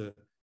close to the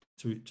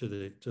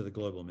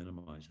global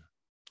minimizer.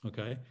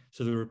 Okay,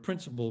 so there are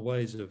principal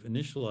ways of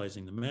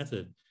initializing the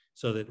method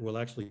so that it will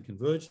actually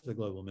converge to the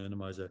global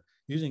minimizer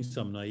using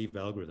some naive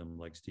algorithm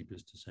like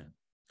steepest descent.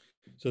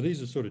 So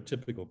these are sort of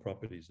typical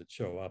properties that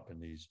show up in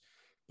these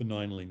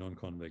benignly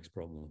non-convex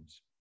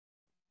problems.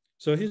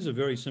 So here's a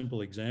very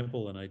simple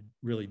example, and I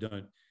really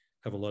don't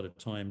have a lot of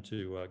time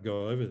to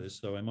go over this,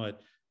 so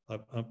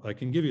I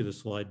can give you the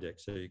slide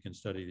deck so you can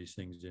study these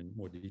things in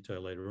more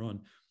detail later on.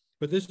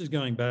 But this is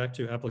going back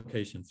to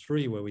application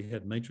 3, where we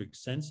had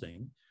matrix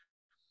sensing,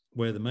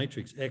 where the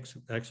matrix X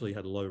actually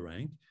had low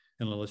rank,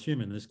 And I'll assume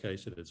in this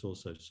case that it's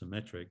also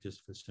symmetric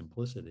just for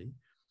simplicity,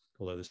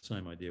 although the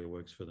same idea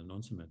works for the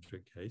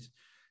non-symmetric case.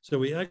 So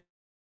we act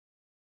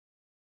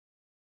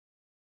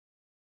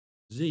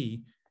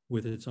Z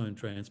with its own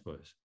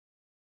transpose.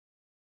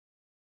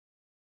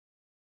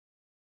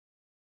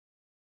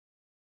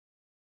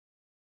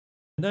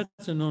 And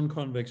that's a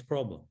non-convex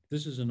problem.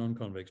 This is a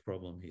non-convex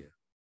problem here.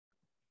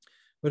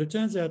 But it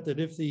turns out that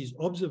if these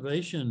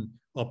observation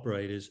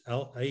operators,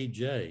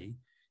 AJ,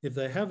 if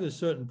they have a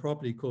certain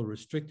property called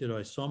restricted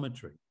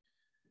isometry,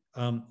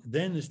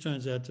 then this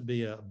turns out to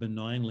be a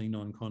benignly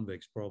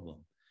non-convex problem.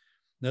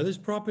 Now, this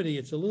property,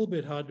 it's a little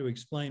bit hard to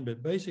explain,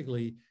 but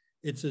basically,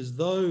 it's as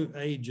though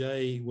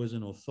AJ was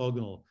an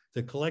orthogonal.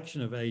 The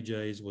collection of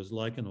AJs was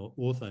like an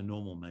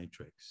orthonormal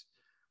matrix,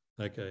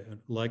 okay,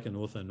 like an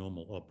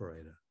orthonormal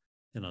operator.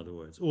 In other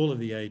words, all of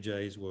the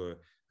AJs were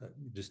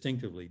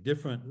distinctively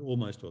different,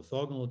 almost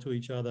orthogonal to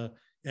each other,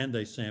 and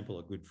they sample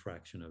a good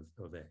fraction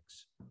of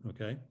X,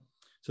 okay?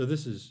 So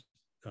this is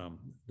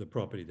the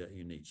property that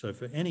you need. So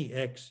for any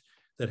X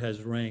that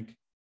has rank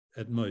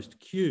at most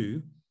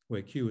Q,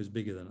 where Q is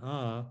bigger than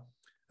R,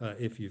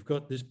 if you've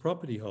got this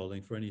property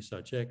holding for any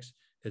such X,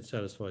 it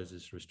satisfies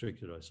this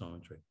restricted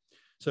isometry.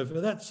 So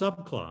for that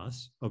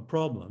subclass of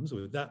problems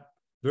with that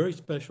very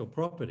special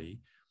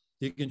property,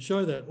 you can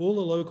show that all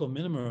the local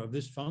minima of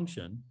this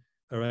function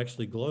are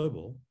actually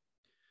global.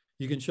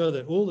 You can show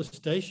that all the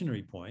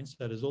stationary points,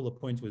 that is all the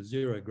points with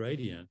zero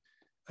gradient,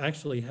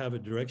 actually have a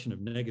direction of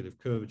negative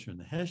curvature in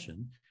the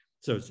Hessian.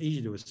 So it's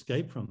easy to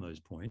escape from those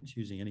points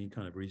using any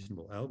kind of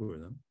reasonable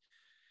algorithm.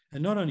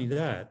 And not only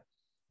that,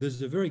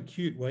 there's a very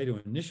cute way to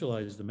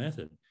initialize the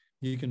method.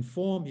 You can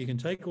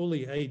take all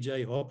the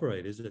AJ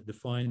operators that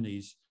define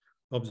these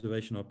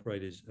observation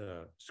operators,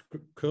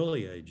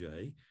 curly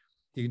AJ.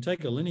 You can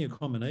take a linear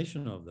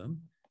combination of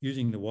them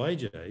using the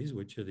YJs,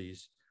 which are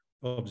these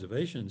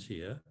observations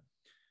here,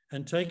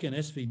 and take an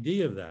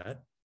SVD of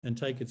that and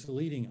take its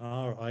leading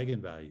R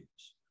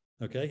eigenvalues,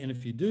 okay? And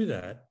if you do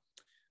that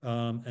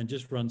and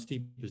just run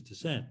steepest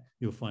descent,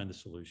 you'll find the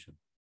solution.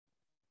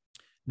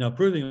 Now,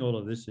 proving all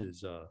of this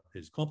is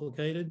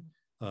complicated.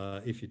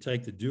 If you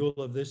take the dual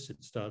of this,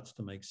 it starts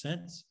to make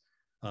sense.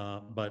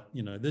 But,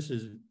 you know, this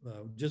is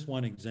just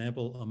one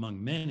example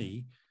among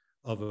many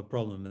of a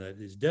problem that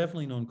is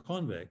definitely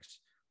non-convex,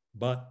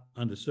 but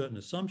under certain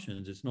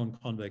assumptions, it's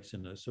non-convex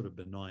in a sort of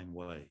benign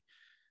way.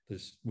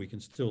 We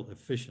can still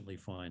efficiently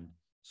find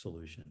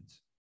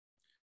solutions.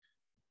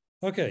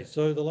 Okay,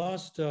 so the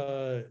last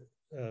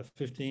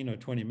 15 or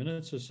 20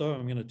 minutes or so,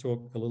 I'm going to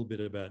talk a little bit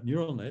about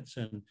neural nets,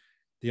 and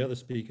the other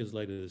speakers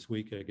later this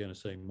week are going to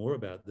say more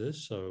about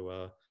this.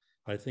 So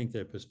I think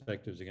their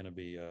perspectives are going to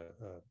be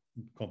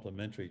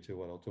complementary to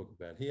what I'll talk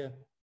about here.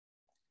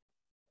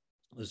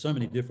 There's so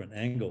many different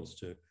angles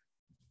to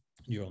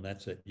neural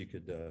nets that you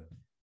could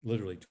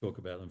literally talk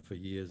about them for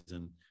years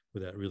and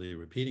without really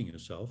repeating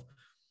yourself.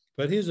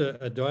 But here's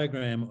a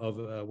diagram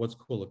of what's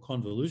called a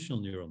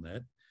convolutional neural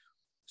net.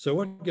 So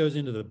what goes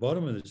into the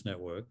bottom of this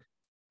network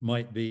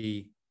might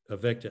be a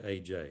vector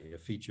AJ, a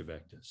feature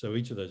vector. So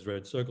each of those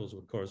red circles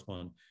would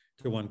correspond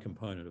to one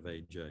component of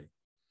AJ.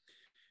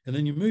 And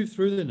then you move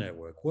through the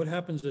network. What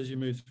happens as you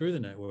move through the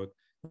network?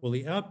 Well,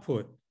 the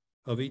output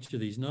of each of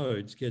these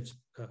nodes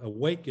a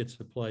weight gets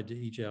applied to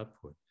each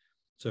output.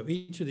 So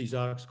each of these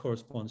arcs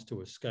corresponds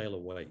to a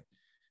scalar weight.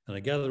 And I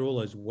gather all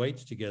those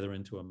weights together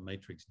into a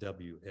matrix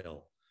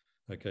WL.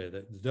 Okay,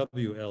 the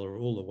WL are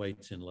all the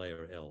weights in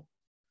layer L.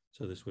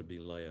 So this would be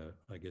layer,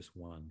 I guess,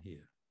 1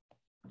 here.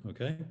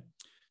 Okay,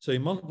 so you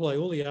multiply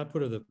all the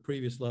output of the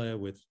previous layer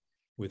with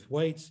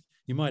weights.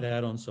 You might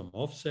add on some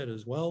offset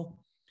as well.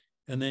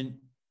 And then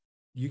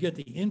you get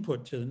the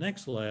input to the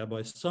next layer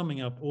by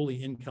summing up all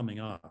the incoming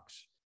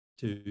arcs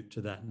to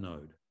that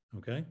node,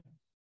 okay?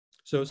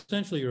 So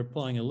essentially you're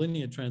applying a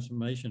linear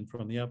transformation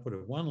from the output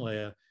of one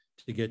layer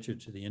to get you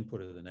to the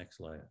input of the next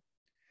layer.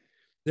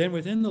 Then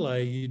within the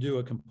layer, you do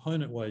a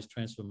component-wise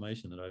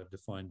transformation that I've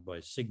defined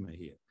by sigma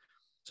here.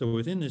 So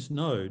within this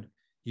node,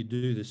 you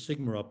do the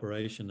sigma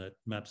operation that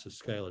maps a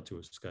scalar to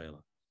a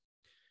scalar.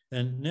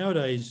 And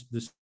nowadays,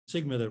 the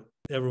sigma that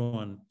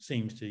everyone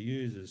seems to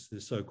use is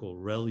the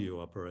so-called ReLU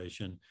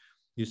operation.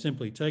 You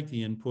simply take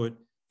the input.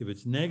 If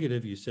it's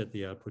negative, you set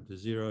the output to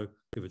 0.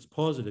 If it's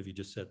positive, you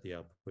just set the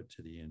output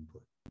to the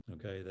input.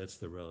 Okay, that's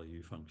the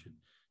ReLU function,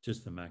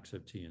 just the max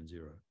of t and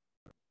 0.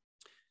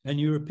 And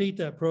you repeat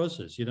that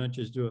process. You don't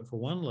just do it for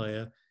one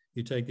layer.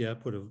 You take the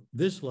output of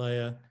this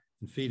layer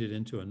and feed it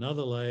into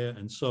another layer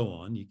and so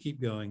on. You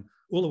keep going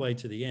all the way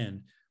to the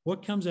end.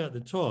 What comes out the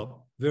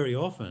top very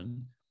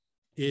often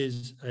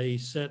is a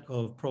set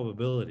of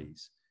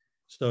probabilities.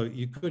 So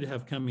you could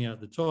have coming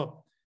out the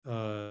top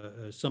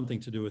something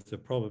to do with the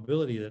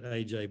probability that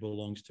AJ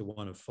belongs to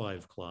one of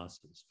 5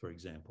 classes, for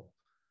example,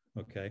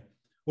 okay?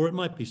 Or it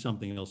might be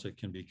something else that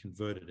can be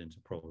converted into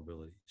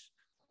probabilities,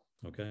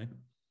 okay?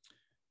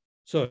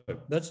 So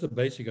that's the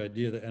basic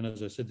idea, and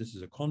as I said, this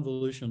is a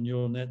convolutional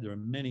neural net. There are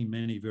many,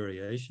 many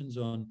variations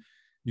on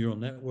neural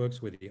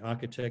networks where the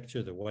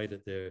architecture, the way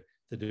that the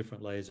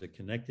different layers are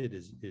connected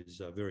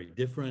is very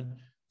different.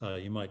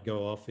 You might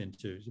go off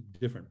into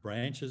different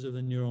branches of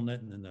the neural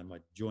net, and then they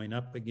might join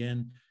up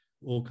again.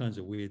 All kinds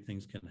of weird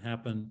things can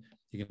happen.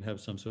 You can have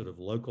some sort of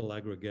local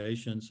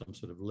aggregation, some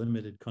sort of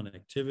limited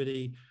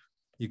connectivity.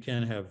 You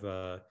can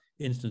have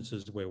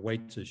instances where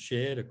weights are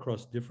shared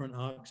across different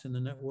arcs in the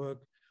network.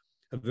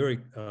 A very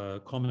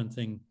common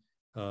thing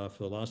for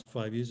the last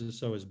 5 years or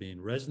so has been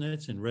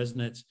ResNets. In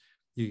ResNets,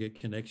 you get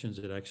connections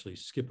that actually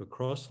skip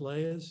across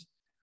layers,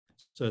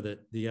 so that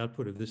the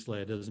output of this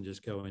layer doesn't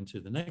just go into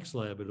the next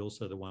layer, but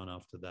also the one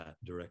after that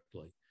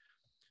directly.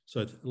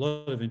 So a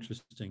lot of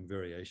interesting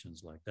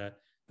variations like that.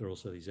 There are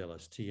also these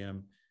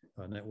LSTM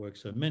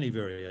networks, so many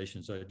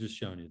variations. I've just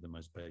shown you the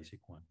most basic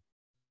one.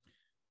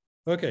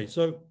 Okay,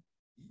 so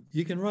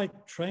you can write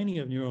training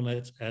of neural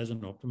nets as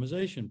an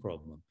optimization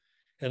problem.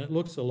 And it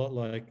looks a lot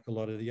like a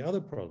lot of the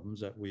other problems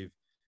that we've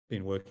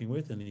been working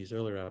with in these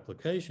earlier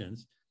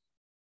applications.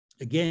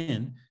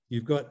 Again,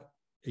 you've got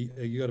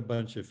a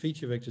bunch of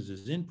feature vectors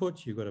as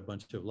inputs, you've got a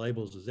bunch of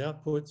labels as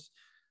outputs.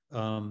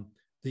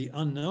 The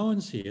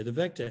unknowns here, the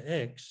vector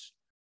X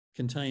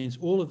contains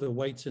all of the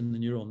weights in the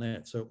neural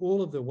net. So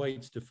all of the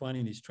weights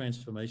defining these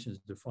transformations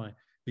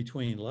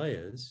between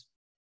layers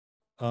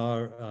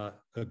are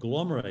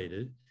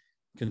agglomerated,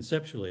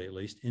 conceptually at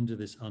least, into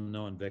this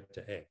unknown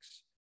vector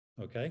X,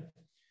 okay?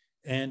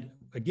 And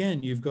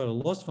again, you've got a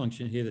loss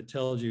function here that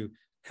tells you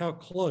how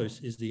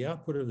close is the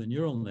output of the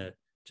neural net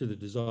to the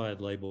desired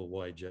label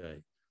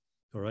Yj.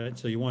 All right,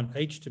 so you want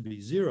H to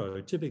be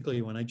 0. Typically,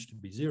 you want H to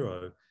be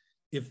 0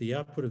 if the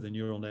output of the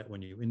neural net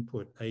when you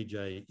input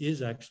Aj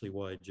is actually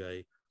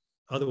Yj.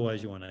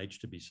 Otherwise, you want H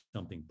to be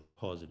something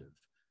positive,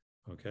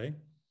 okay?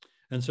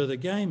 And so the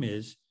game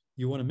is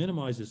you want to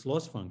minimize this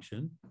loss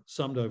function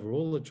summed over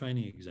all the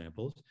training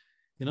examples.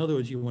 In other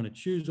words, you want to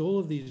choose all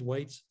of these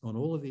weights on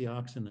all of the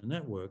arcs in the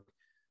network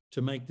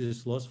to make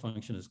this loss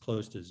function as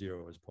close to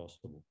 0 as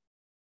possible,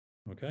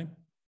 okay?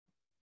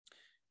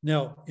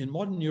 Now, in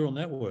modern neural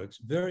networks,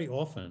 very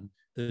often,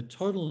 the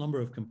total number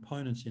of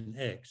components in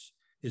X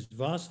is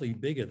vastly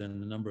bigger than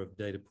the number of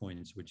data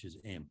points, which is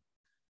M,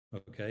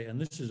 okay? And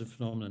this is a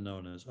phenomenon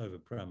known as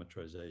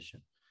overparameterization.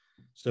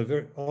 So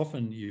very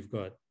often you've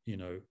got, you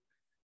know,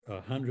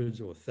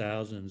 hundreds or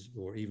thousands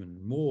or even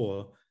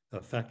more,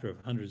 a factor of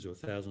hundreds or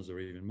thousands or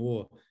even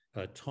more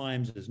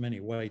times as many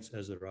weights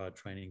as there are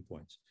training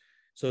points.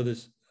 So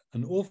there's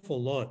an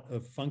awful lot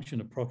of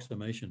function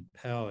approximation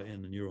power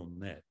in the neural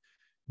net,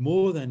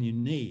 more than you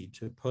need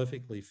to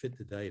perfectly fit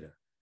the data,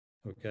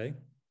 okay?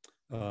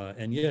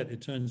 And yet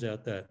it turns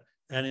out that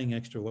adding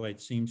extra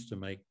weight seems to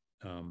make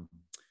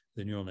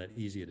the neural net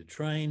easier to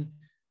train.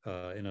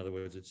 In other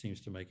words, it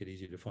seems to make it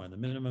easier to find the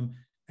minimum.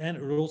 And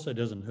it also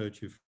doesn't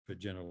hurt you for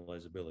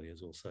generalizability,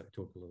 as we'll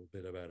talk a little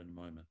bit about in a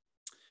moment.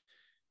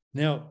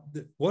 Now,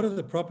 what are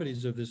the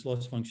properties of this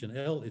loss function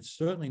L? It's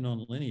certainly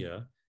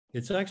nonlinear.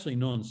 It's actually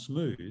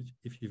non-smooth.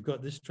 If you've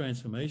got this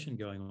transformation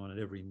going on at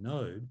every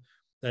node,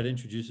 that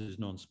introduces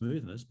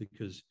non-smoothness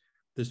because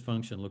this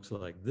function looks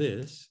like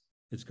this.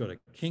 It's got a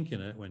kink in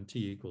it when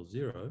t equals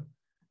 0,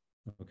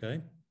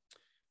 okay?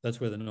 That's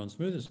where the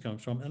non-smoothness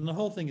comes from. And the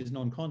whole thing is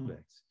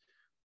non-convex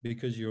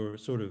because you're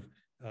sort of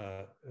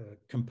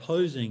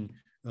composing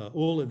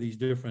all of these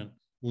different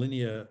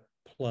linear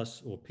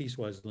plus or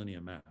piecewise linear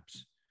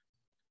maps.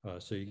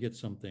 So you get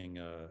something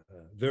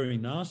very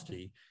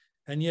nasty,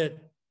 and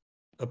yet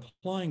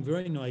applying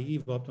very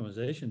naive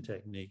optimization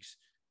techniques,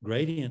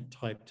 gradient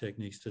type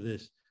techniques to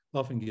this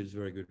often gives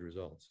very good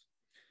results.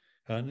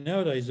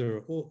 Nowadays, there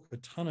are a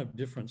ton of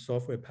different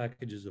software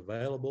packages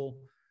available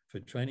for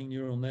training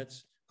neural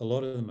nets. A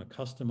lot of them are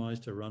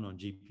customized to run on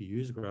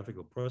GPUs,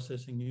 graphical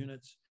processing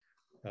units,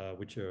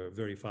 which are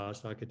very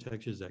fast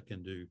architectures that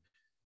can do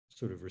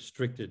sort of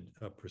restricted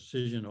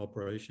precision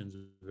operations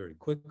very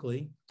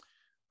quickly.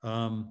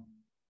 And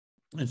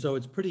so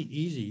it's pretty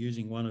easy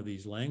using one of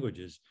these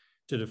languages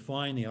to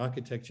define the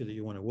architecture that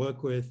you want to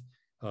work with,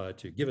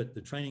 to give it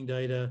the training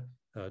data,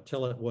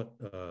 tell it what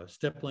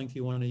step length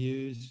you want to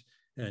use,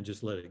 and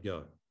just let it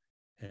go.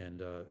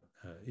 And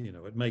you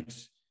know, it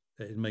makes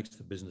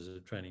the business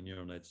of training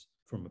neural nets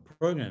from a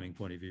programming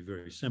point of view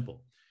very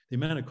simple. The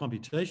amount of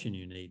computation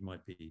you need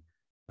might be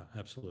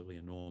absolutely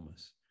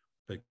enormous,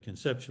 but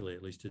conceptually,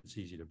 at least, it's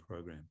easy to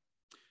program.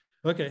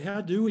 Okay,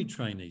 how do we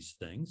train these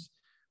things?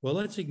 Well,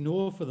 let's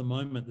ignore for the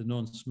moment the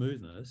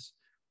non-smoothness.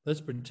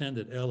 Let's pretend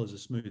that L is a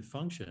smooth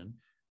function.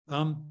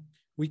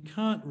 We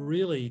can't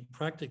really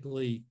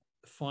practically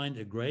find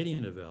a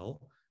gradient of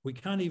L. We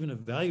can't even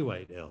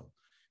evaluate L.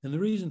 And the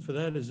reason for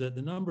that is that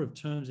the number of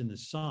terms in the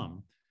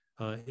sum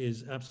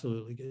is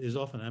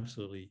often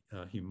absolutely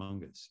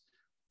humongous.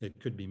 It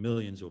could be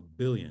millions or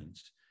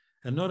billions.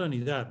 And not only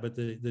that, but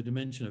the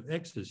dimension of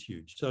X is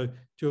huge. So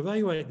to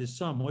evaluate this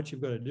sum, what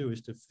you've got to do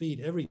is to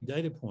feed every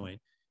data point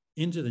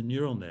into the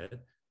neural net,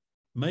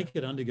 make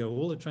it undergo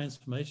all the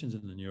transformations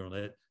in the neural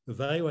net,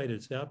 evaluate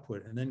its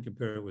output, and then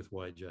compare it with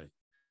Yj.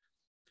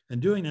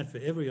 And doing that for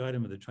every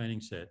item of the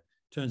training set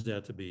turns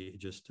out to be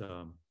just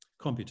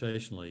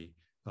computationally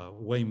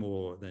way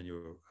more than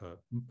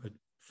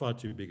far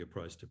too big a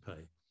price to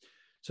pay.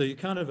 So you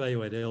can't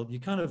evaluate L, you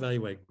can't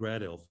evaluate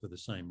grad L for the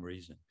same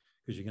reason,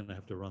 because you're going to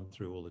have to run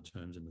through all the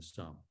terms in the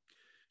sum.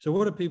 So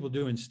what do people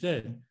do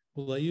instead?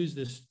 Well, they use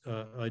this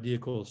idea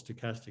called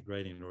stochastic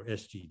gradient, or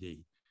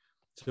SGD.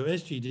 So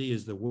SGD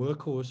is the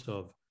workhorse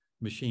of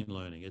machine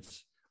learning.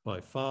 It's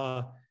by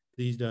far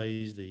these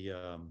days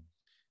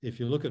if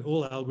you look at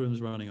all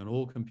algorithms running on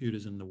all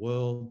computers in the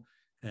world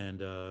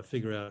and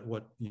figure out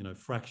what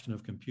fraction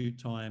of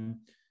compute time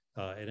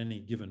at any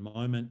given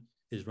moment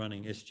is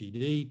running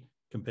SGD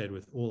compared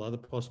with all other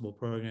possible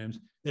programs,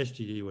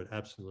 SGD would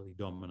absolutely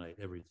dominate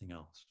everything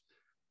else.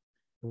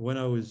 When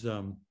I was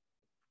learning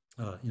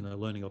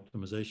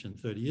optimization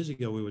 30 years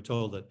ago, we were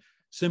told that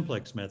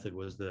simplex method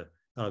was the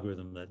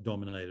algorithm that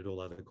dominated all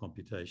other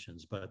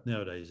computations, but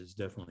nowadays it's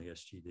definitely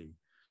SGD.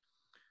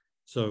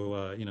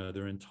 So,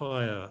 there are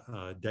entire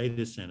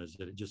data centers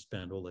that just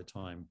spend all their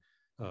time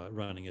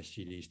running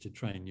SGDs to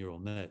train neural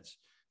nets,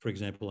 for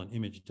example, on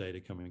image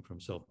data coming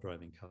from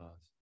self-driving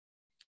cars.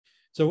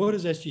 So what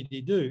does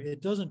SGD do?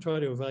 It doesn't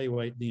try to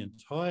evaluate the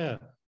entire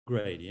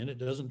gradient. It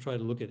doesn't try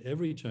to look at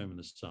every term in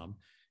the sum.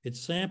 It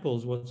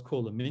samples what's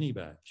called a mini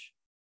batch.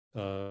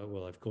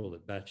 Well, I've called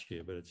it batch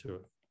here, but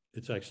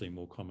it's actually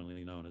more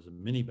commonly known as a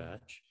mini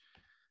batch.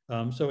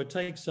 So it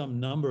takes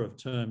some number of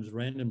terms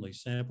randomly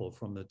sampled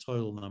from the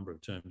total number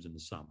of terms in the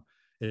sum.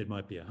 It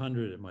might be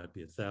 100, it might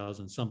be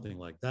 1,000, something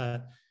like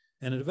that.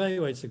 And it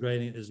evaluates the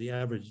gradient as the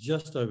average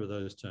just over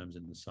those terms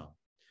in the sum.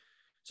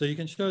 So you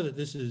can show that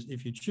this is,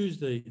 if you choose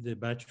the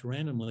batch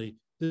randomly,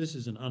 this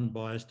is an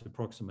unbiased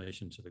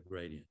approximation to the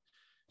gradient.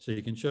 So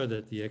you can show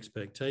that the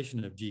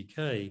expectation of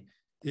GK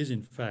is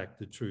in fact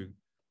the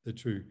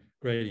true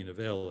gradient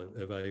of L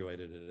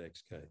evaluated at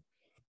XK.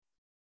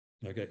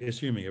 Okay,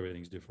 assuming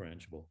everything's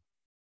differentiable.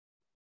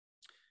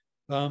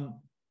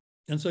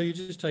 And so you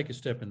just take a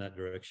step in that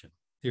direction.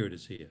 Here it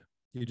is here.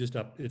 You just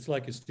it's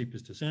like a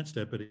steepest descent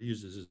step, but it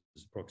uses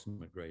this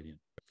approximate gradient.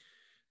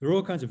 There are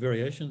all kinds of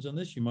variations on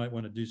this. You might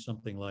want to do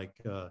something like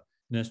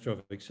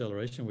Nesterov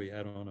acceleration, where you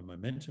add on a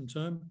momentum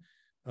term.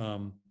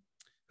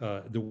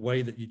 The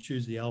way that you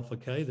choose the alpha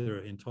K, there are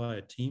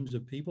entire teams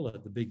of people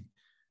at the big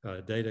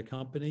data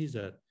companies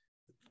that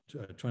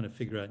trying to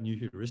figure out new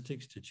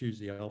heuristics to choose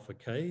the alpha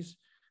Ks.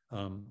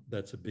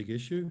 That's a big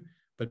issue.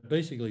 But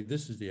basically,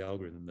 this is the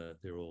algorithm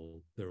that they're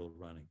all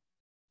running.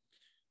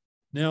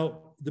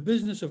 Now, the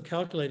business of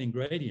calculating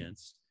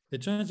gradients,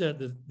 it turns out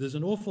that there's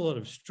an awful lot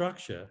of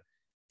structure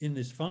in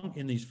these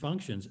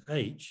functions,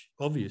 H,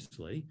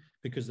 obviously,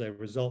 because they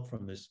result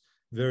from this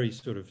very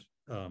sort of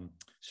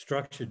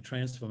structured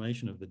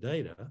transformation of the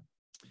data.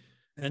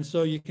 And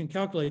so you can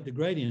calculate the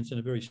gradients in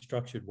a very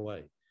structured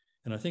way.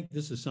 And I think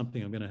this is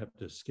something I'm going to have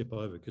to skip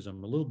over because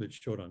I'm a little bit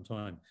short on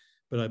time.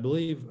 But I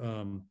believe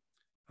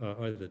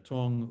either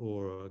Tong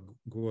or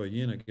Guo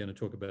Yin are going to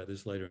talk about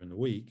this later in the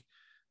week.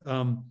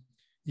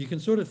 You can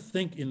sort of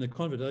think in the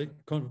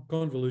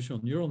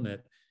convolutional neural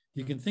net,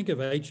 you can think of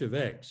H of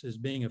X as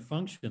being a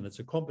function that's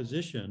a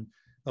composition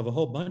of a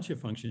whole bunch of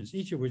functions,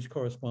 each of which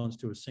corresponds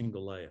to a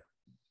single layer.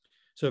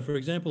 So for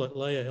example, at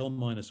layer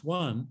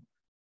L-1,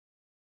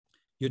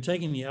 you're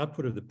taking the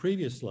output of the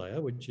previous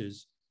layer, which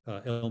is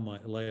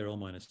layer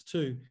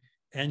L-2,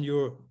 and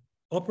you're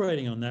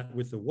operating on that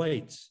with the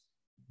weights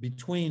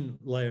between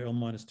layer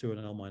L-2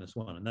 and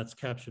L-1, and that's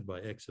captured by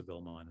X of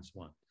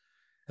L-1.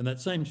 And that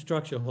same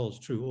structure holds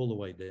true all the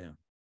way down,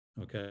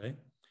 okay?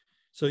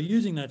 So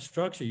using that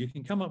structure, you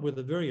can come up with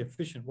a very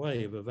efficient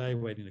way of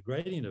evaluating the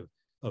gradient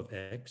of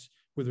X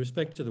with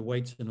respect to the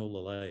weights in all the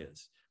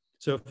layers.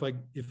 So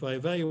if I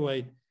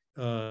evaluate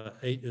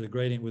the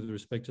gradient with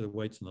respect to the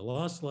weights in the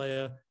last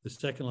layer, the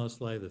second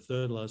last layer, the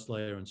third last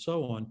layer, and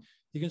so on,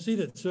 you can see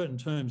that certain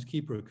terms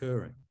keep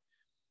recurring.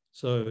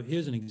 So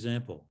here's an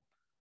example.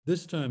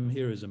 This term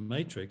here is a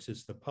matrix.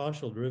 It's the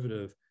partial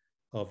derivative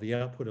of the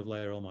output of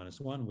layer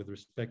L-1 with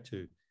respect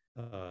to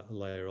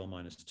layer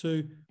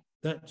L-2.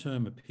 That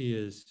term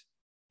appears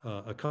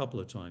a couple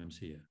of times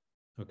here,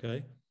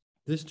 okay?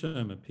 This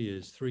term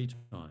appears 3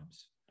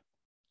 times.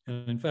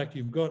 And in fact,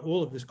 you've got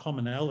all of this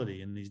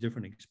commonality in these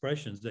different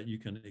expressions that you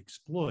can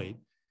exploit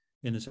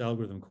in this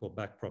algorithm called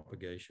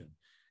backpropagation.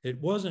 It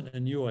wasn't a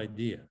new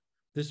idea.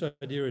 This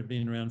idea had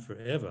been around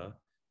forever.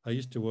 I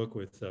used to work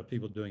with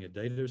people doing a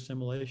data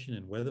assimilation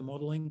and weather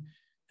modeling,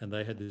 and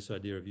they had this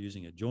idea of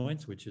using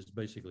adjoints, which is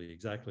basically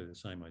exactly the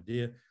same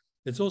idea.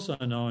 It's also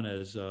known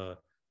as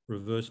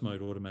reverse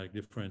mode automatic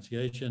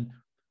differentiation,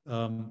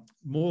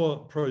 more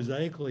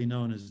prosaically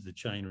known as the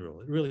chain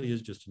rule. It really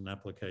is just an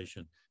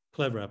application,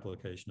 clever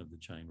application of the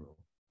chain rule.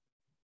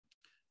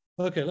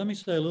 Okay, let me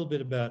say a little bit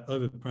about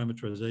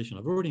overparameterization.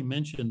 I've already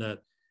mentioned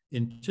that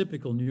in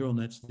typical neural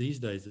nets these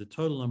days, the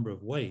total number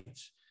of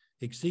weights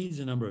exceeds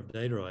the number of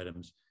data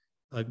items.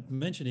 I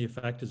mentioned here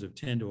factors of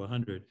 10 to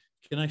 100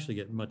 can actually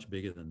get much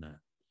bigger than that.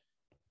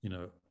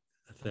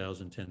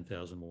 1,000,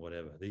 10,000,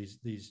 whatever.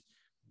 These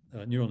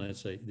neural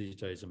nets these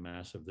days are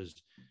massive.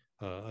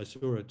 I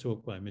saw a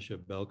talk by Misha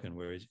Belkin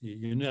where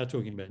you're now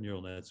talking about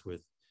neural nets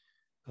with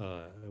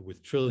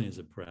trillions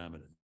of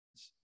parameters,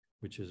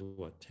 which is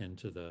what, 10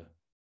 to the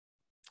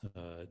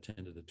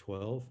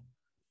 12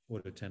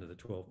 order 10 to the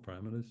 12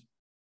 parameters.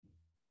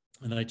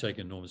 And they take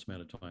an enormous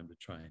amount of time to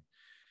train.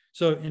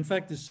 So in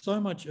fact, there's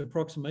so much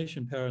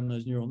approximation power in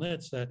those neural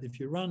nets that if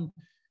you run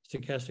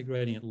stochastic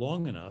gradient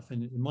long enough,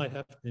 and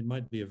it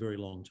might be a very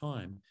long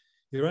time,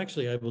 you're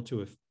actually able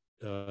to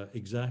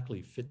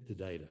exactly fit the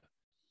data.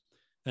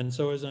 And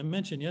so as I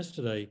mentioned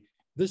yesterday,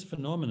 this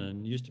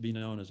phenomenon used to be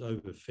known as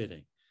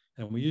overfitting.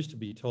 And we used to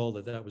be told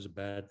that that was a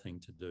bad thing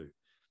to do.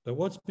 But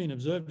what's been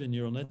observed in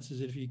neural nets is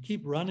that if you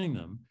keep running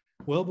them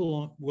well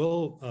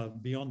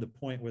beyond the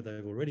point where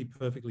they've already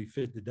perfectly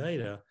fit the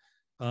data,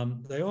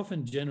 they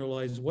often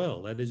generalize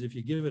well. That is, if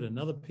you give it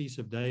another piece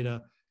of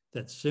data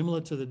that's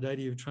similar to the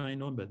data you've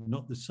trained on, but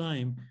not the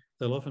same,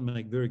 they'll often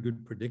make very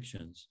good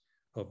predictions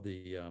of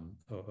the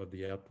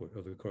output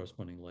of the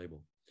corresponding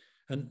label.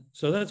 And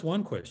so that's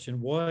one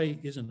question: why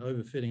isn't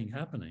overfitting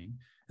happening?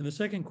 And the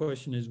second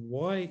question is,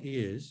 why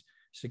is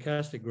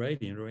stochastic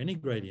gradient or any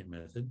gradient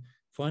method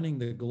finding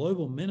the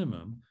global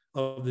minimum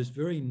of this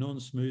very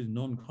non-smooth,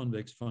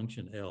 non-convex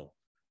function L?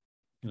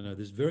 You know,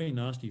 this very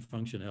nasty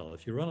function L.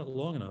 If you run it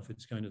long enough,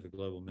 it's going to the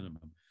global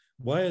minimum.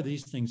 Why are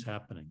these things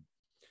happening?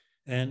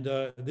 And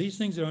these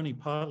things are only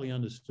partly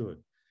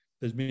understood.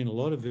 There's been a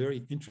lot of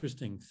very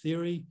interesting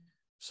theory.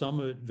 Some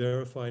of it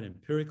verified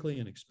empirically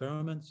in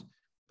experiments,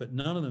 but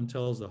none of them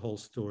tells the whole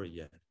story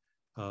yet.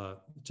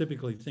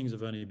 Typically, things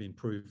have only been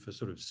proved for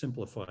sort of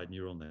simplified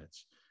neural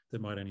nets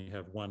that might only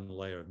have one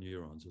layer of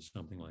neurons or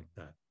something like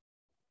that.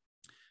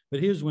 But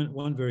here's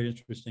one very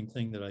interesting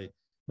thing that I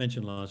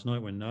mentioned last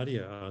night when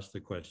Nadia asked the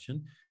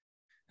question.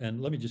 And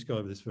let me just go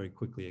over this very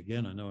quickly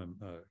again. I know I'm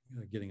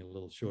getting a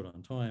little short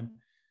on time.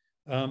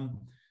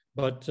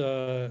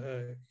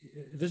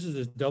 This is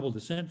a double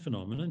descent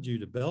phenomenon due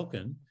to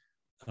Belkin.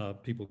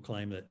 People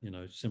claim that, you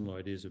know, similar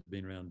ideas have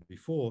been around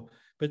before.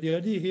 But the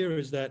idea here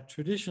is that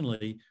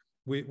traditionally,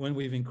 when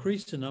we've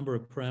increased the number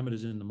of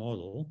parameters in the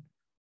model,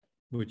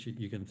 which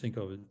you can think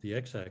of the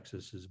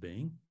x-axis as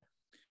being,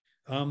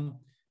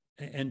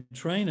 and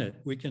train it,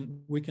 we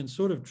can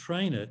sort of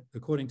train it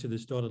according to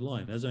this dotted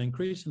line. As I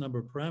increase the number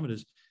of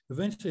parameters,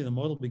 eventually the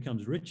model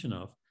becomes rich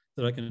enough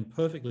that I can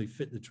perfectly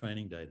fit the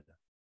training data.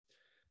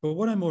 But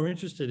what I'm more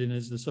interested in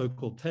is the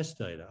so-called test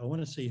data. I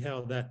want to see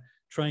how that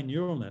trained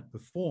neural net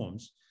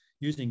performs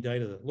using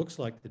data that looks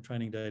like the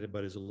training data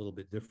but is a little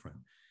bit different.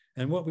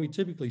 And what we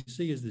typically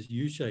see is this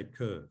U-shaped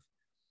curve,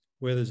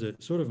 where there's a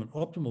sort of an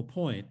optimal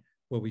point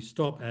where we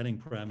stop adding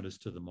parameters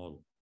to the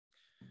model,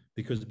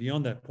 because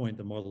beyond that point,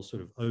 the model's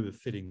sort of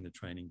overfitting the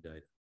training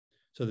data.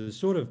 So there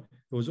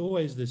was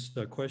always this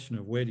question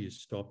of where do you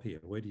stop here?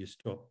 Where do you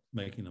stop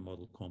making the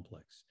model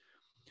complex?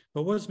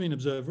 But what's been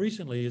observed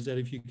recently is that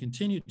if you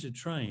continue to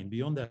train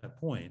beyond that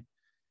point,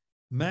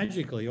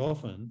 magically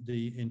often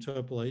the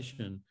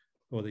interpolation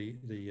or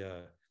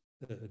the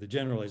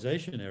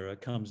generalization error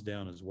comes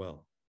down as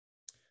well.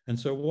 And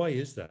so why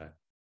is that?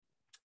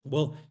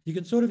 Well, you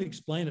can sort of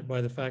explain it by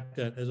the fact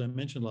that, as I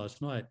mentioned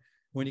last night,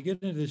 when you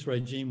get into this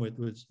regime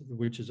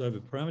which is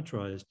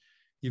over-parameterized,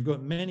 you've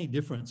got many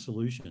different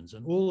solutions,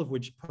 and all of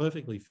which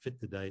perfectly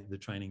fit the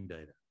training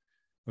data,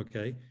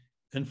 okay?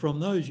 And from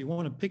those, you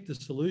want to pick the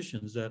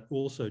solutions that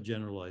also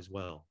generalize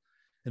well.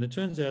 And it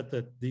turns out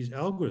that these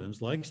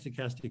algorithms, like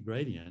stochastic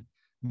gradient,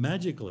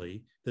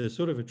 magically, they're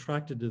sort of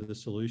attracted to the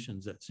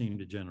solutions that seem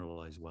to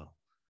generalize well,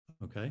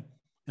 okay?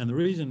 And the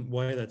reason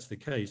why that's the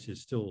case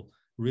is still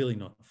really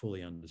not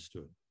fully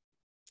understood,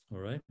 all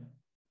right?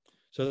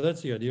 So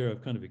that's the idea.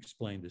 I've kind of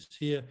explained this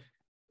here.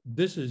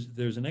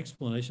 There's an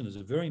explanation. There's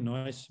a very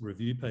nice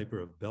review paper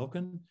of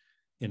Belkin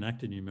in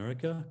Acta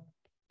Numerica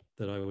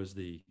that I was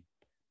the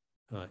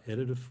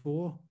editor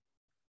for.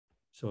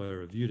 So I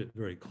reviewed it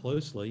very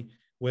closely,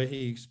 where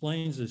he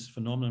explains this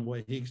phenomenon,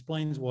 where he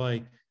explains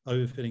why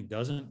overfitting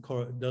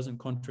doesn't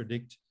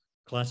contradict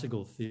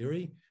classical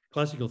theory.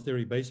 Classical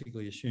theory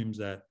basically assumes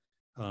that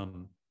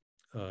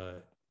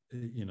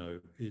you know,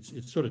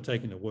 it's sort of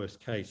taking the worst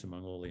case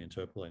among all the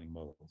interpolating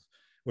models,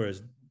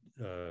 whereas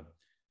this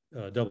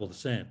double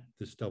descent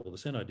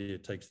idea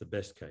takes the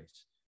best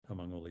case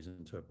among all these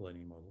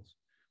interpolating models.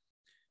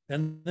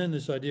 And then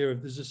this idea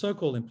of, there's a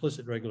so-called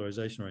implicit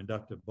regularization or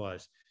inductive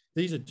bias.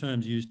 These are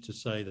terms used to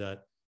say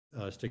that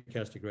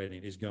stochastic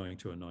gradient is going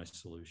to a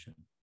nice solution.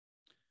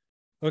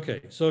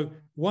 Okay, so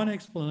one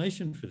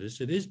explanation for this,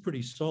 it is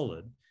pretty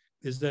solid,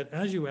 is that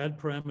as you add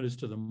parameters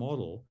to the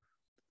model,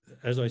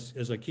 as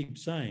I keep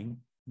saying,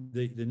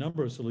 the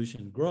number of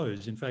solutions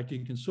grows. In fact,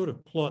 you can sort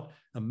of plot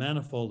a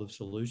manifold of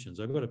solutions.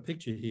 I've got a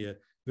picture here,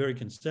 very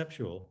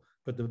conceptual,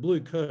 but the blue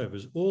curve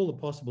is all the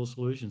possible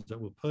solutions that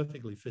will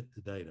perfectly fit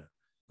the data,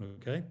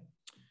 okay?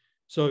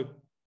 So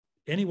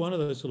any one of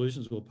those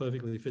solutions will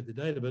perfectly fit the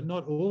data, but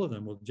not all of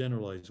them will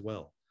generalize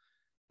well.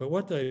 But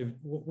what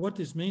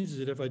this means is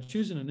that if I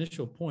choose an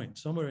initial point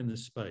somewhere in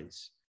this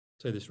space,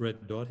 say this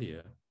red dot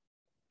here,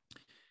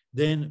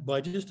 then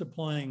by just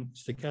applying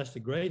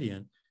stochastic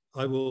gradient,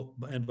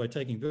 and by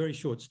taking very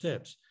short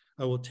steps,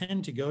 I will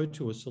tend to go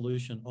to a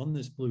solution on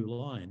this blue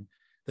line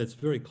that's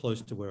very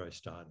close to where I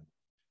started.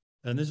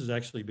 And this has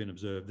actually been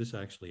observed. This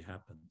actually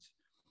happens.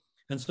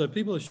 And so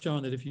people have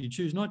shown that if you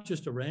choose not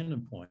just a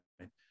random point,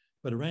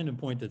 but a random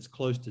point that's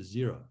close to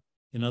 0.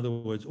 In other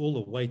words, all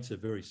the weights are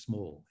very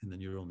small in the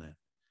neural net.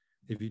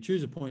 If you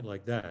choose a point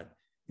like that,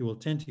 you will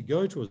tend to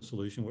go to a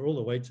solution where all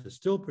the weights are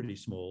still pretty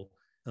small,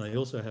 and they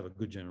also have a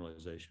good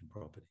generalization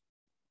property.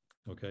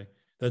 Okay,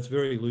 that's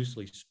very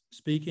loosely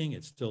speaking.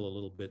 It's still a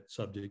little bit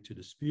subject to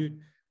dispute,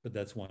 but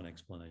that's one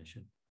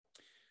explanation.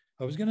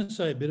 I was going to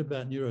say a bit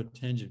about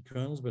neurotangent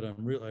kernels, but I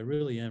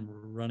really am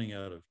running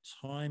out of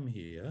time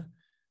here.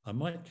 I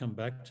might come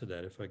back to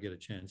that if I get a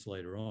chance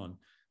later on.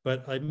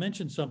 But I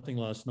mentioned something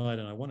last night,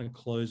 and I want to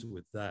close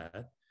with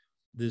that.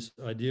 This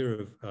idea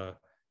of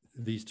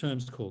these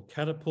terms called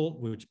catapult,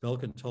 which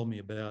Belkin told me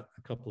about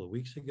a couple of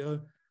weeks ago.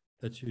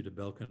 That's you to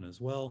Belkin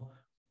as well.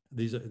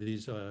 These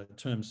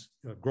terms,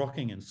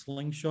 grokking and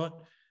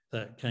slingshot,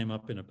 that came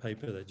up in a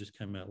paper that just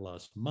came out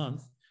last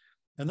month.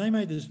 And they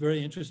made this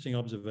very interesting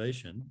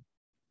observation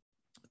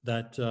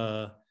that,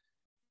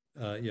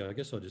 yeah, I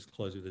guess I'll just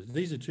close with this.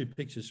 These are two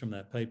pictures from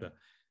that paper,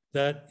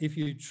 that if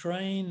you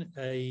train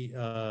a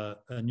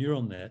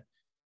neural net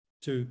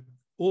to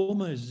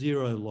almost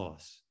 0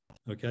 loss,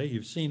 okay,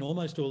 you've seen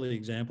almost all the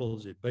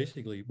examples. It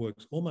basically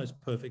works almost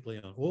perfectly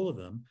on all of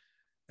them.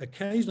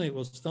 Occasionally, it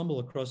will stumble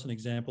across an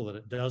example that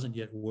it doesn't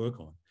yet work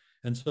on.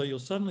 And so you'll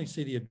suddenly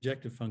see the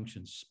objective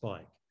function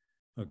spike,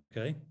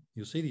 okay?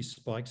 You'll see these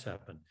spikes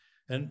happen.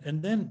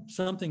 And then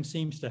something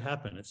seems to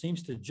happen. It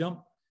seems to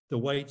jump the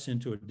weights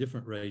into a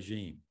different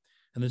regime.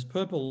 And this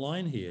purple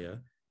line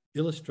here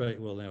illustrate,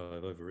 well, now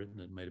I've overwritten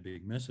it and made a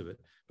big mess of it,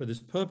 but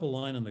this purple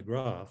line on the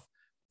graph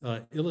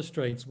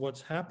illustrates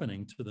what's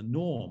happening to the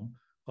norm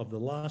of the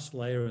last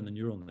layer in the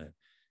neural net.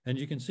 And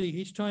you can see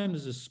each time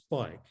there's a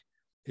spike,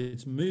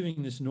 it's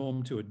moving this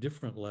norm to a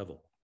different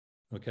level.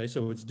 Okay,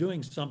 so it's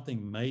doing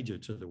something major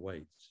to the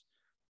weights.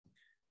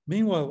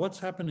 Meanwhile, what's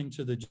happening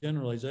to the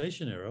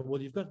generalization error?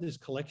 Well, you've got this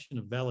collection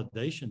of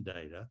validation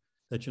data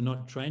that you're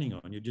not training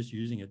on. You're just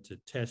using it to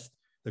test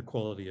the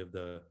quality of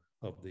the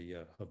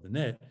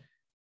net.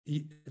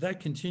 That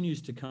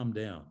continues to come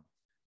down.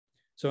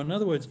 So in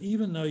other words,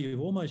 even though you've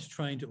almost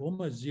trained to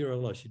almost 0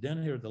 loss, you're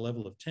down here at the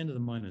level of 10 to the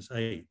minus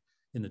 8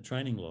 in the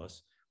training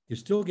loss, you're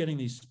still getting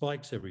these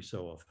spikes every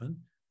so often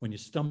when you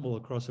stumble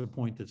across a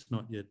point that's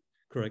not yet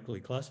correctly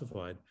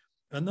classified.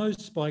 And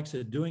those spikes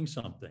are doing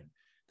something.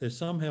 They're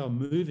somehow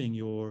moving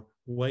your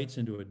weights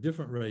into a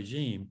different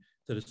regime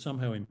that is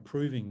somehow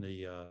improving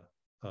the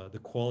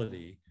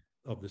quality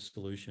of the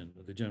solution,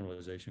 the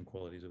generalization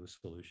qualities of the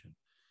solution.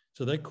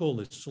 So they call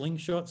this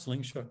slingshot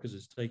because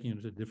it's taking it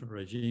into a different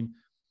regime.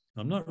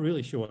 I'm not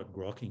really sure what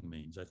grokking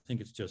means. I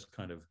think it's just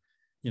kind of,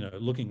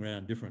 looking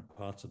around different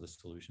parts of the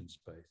solution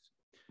space.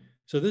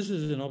 So this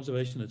is an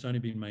observation that's only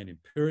been made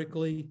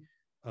empirically.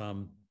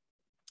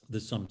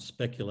 There's some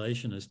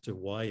speculation as to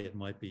why it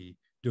might be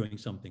doing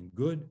something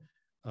good.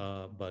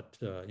 But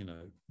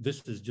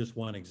this is just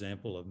one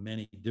example of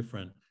many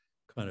different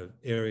kind of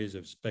areas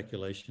of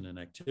speculation and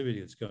activity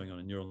that's going on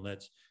in neural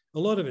nets. A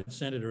lot of it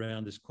centered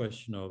around this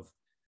question of,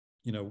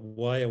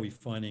 why are we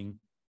finding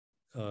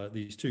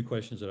these two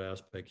questions that I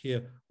asked back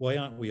here? Why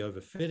aren't we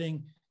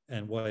overfitting?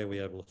 And why are we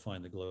able to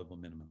find the global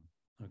minimum?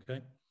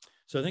 Okay.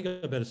 So I think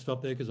I better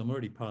stop there because I'm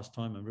already past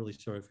time. I'm really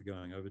sorry for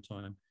going over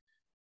time.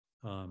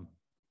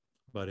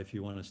 But if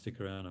you want to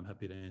stick around, I'm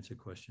happy to answer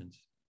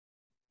questions.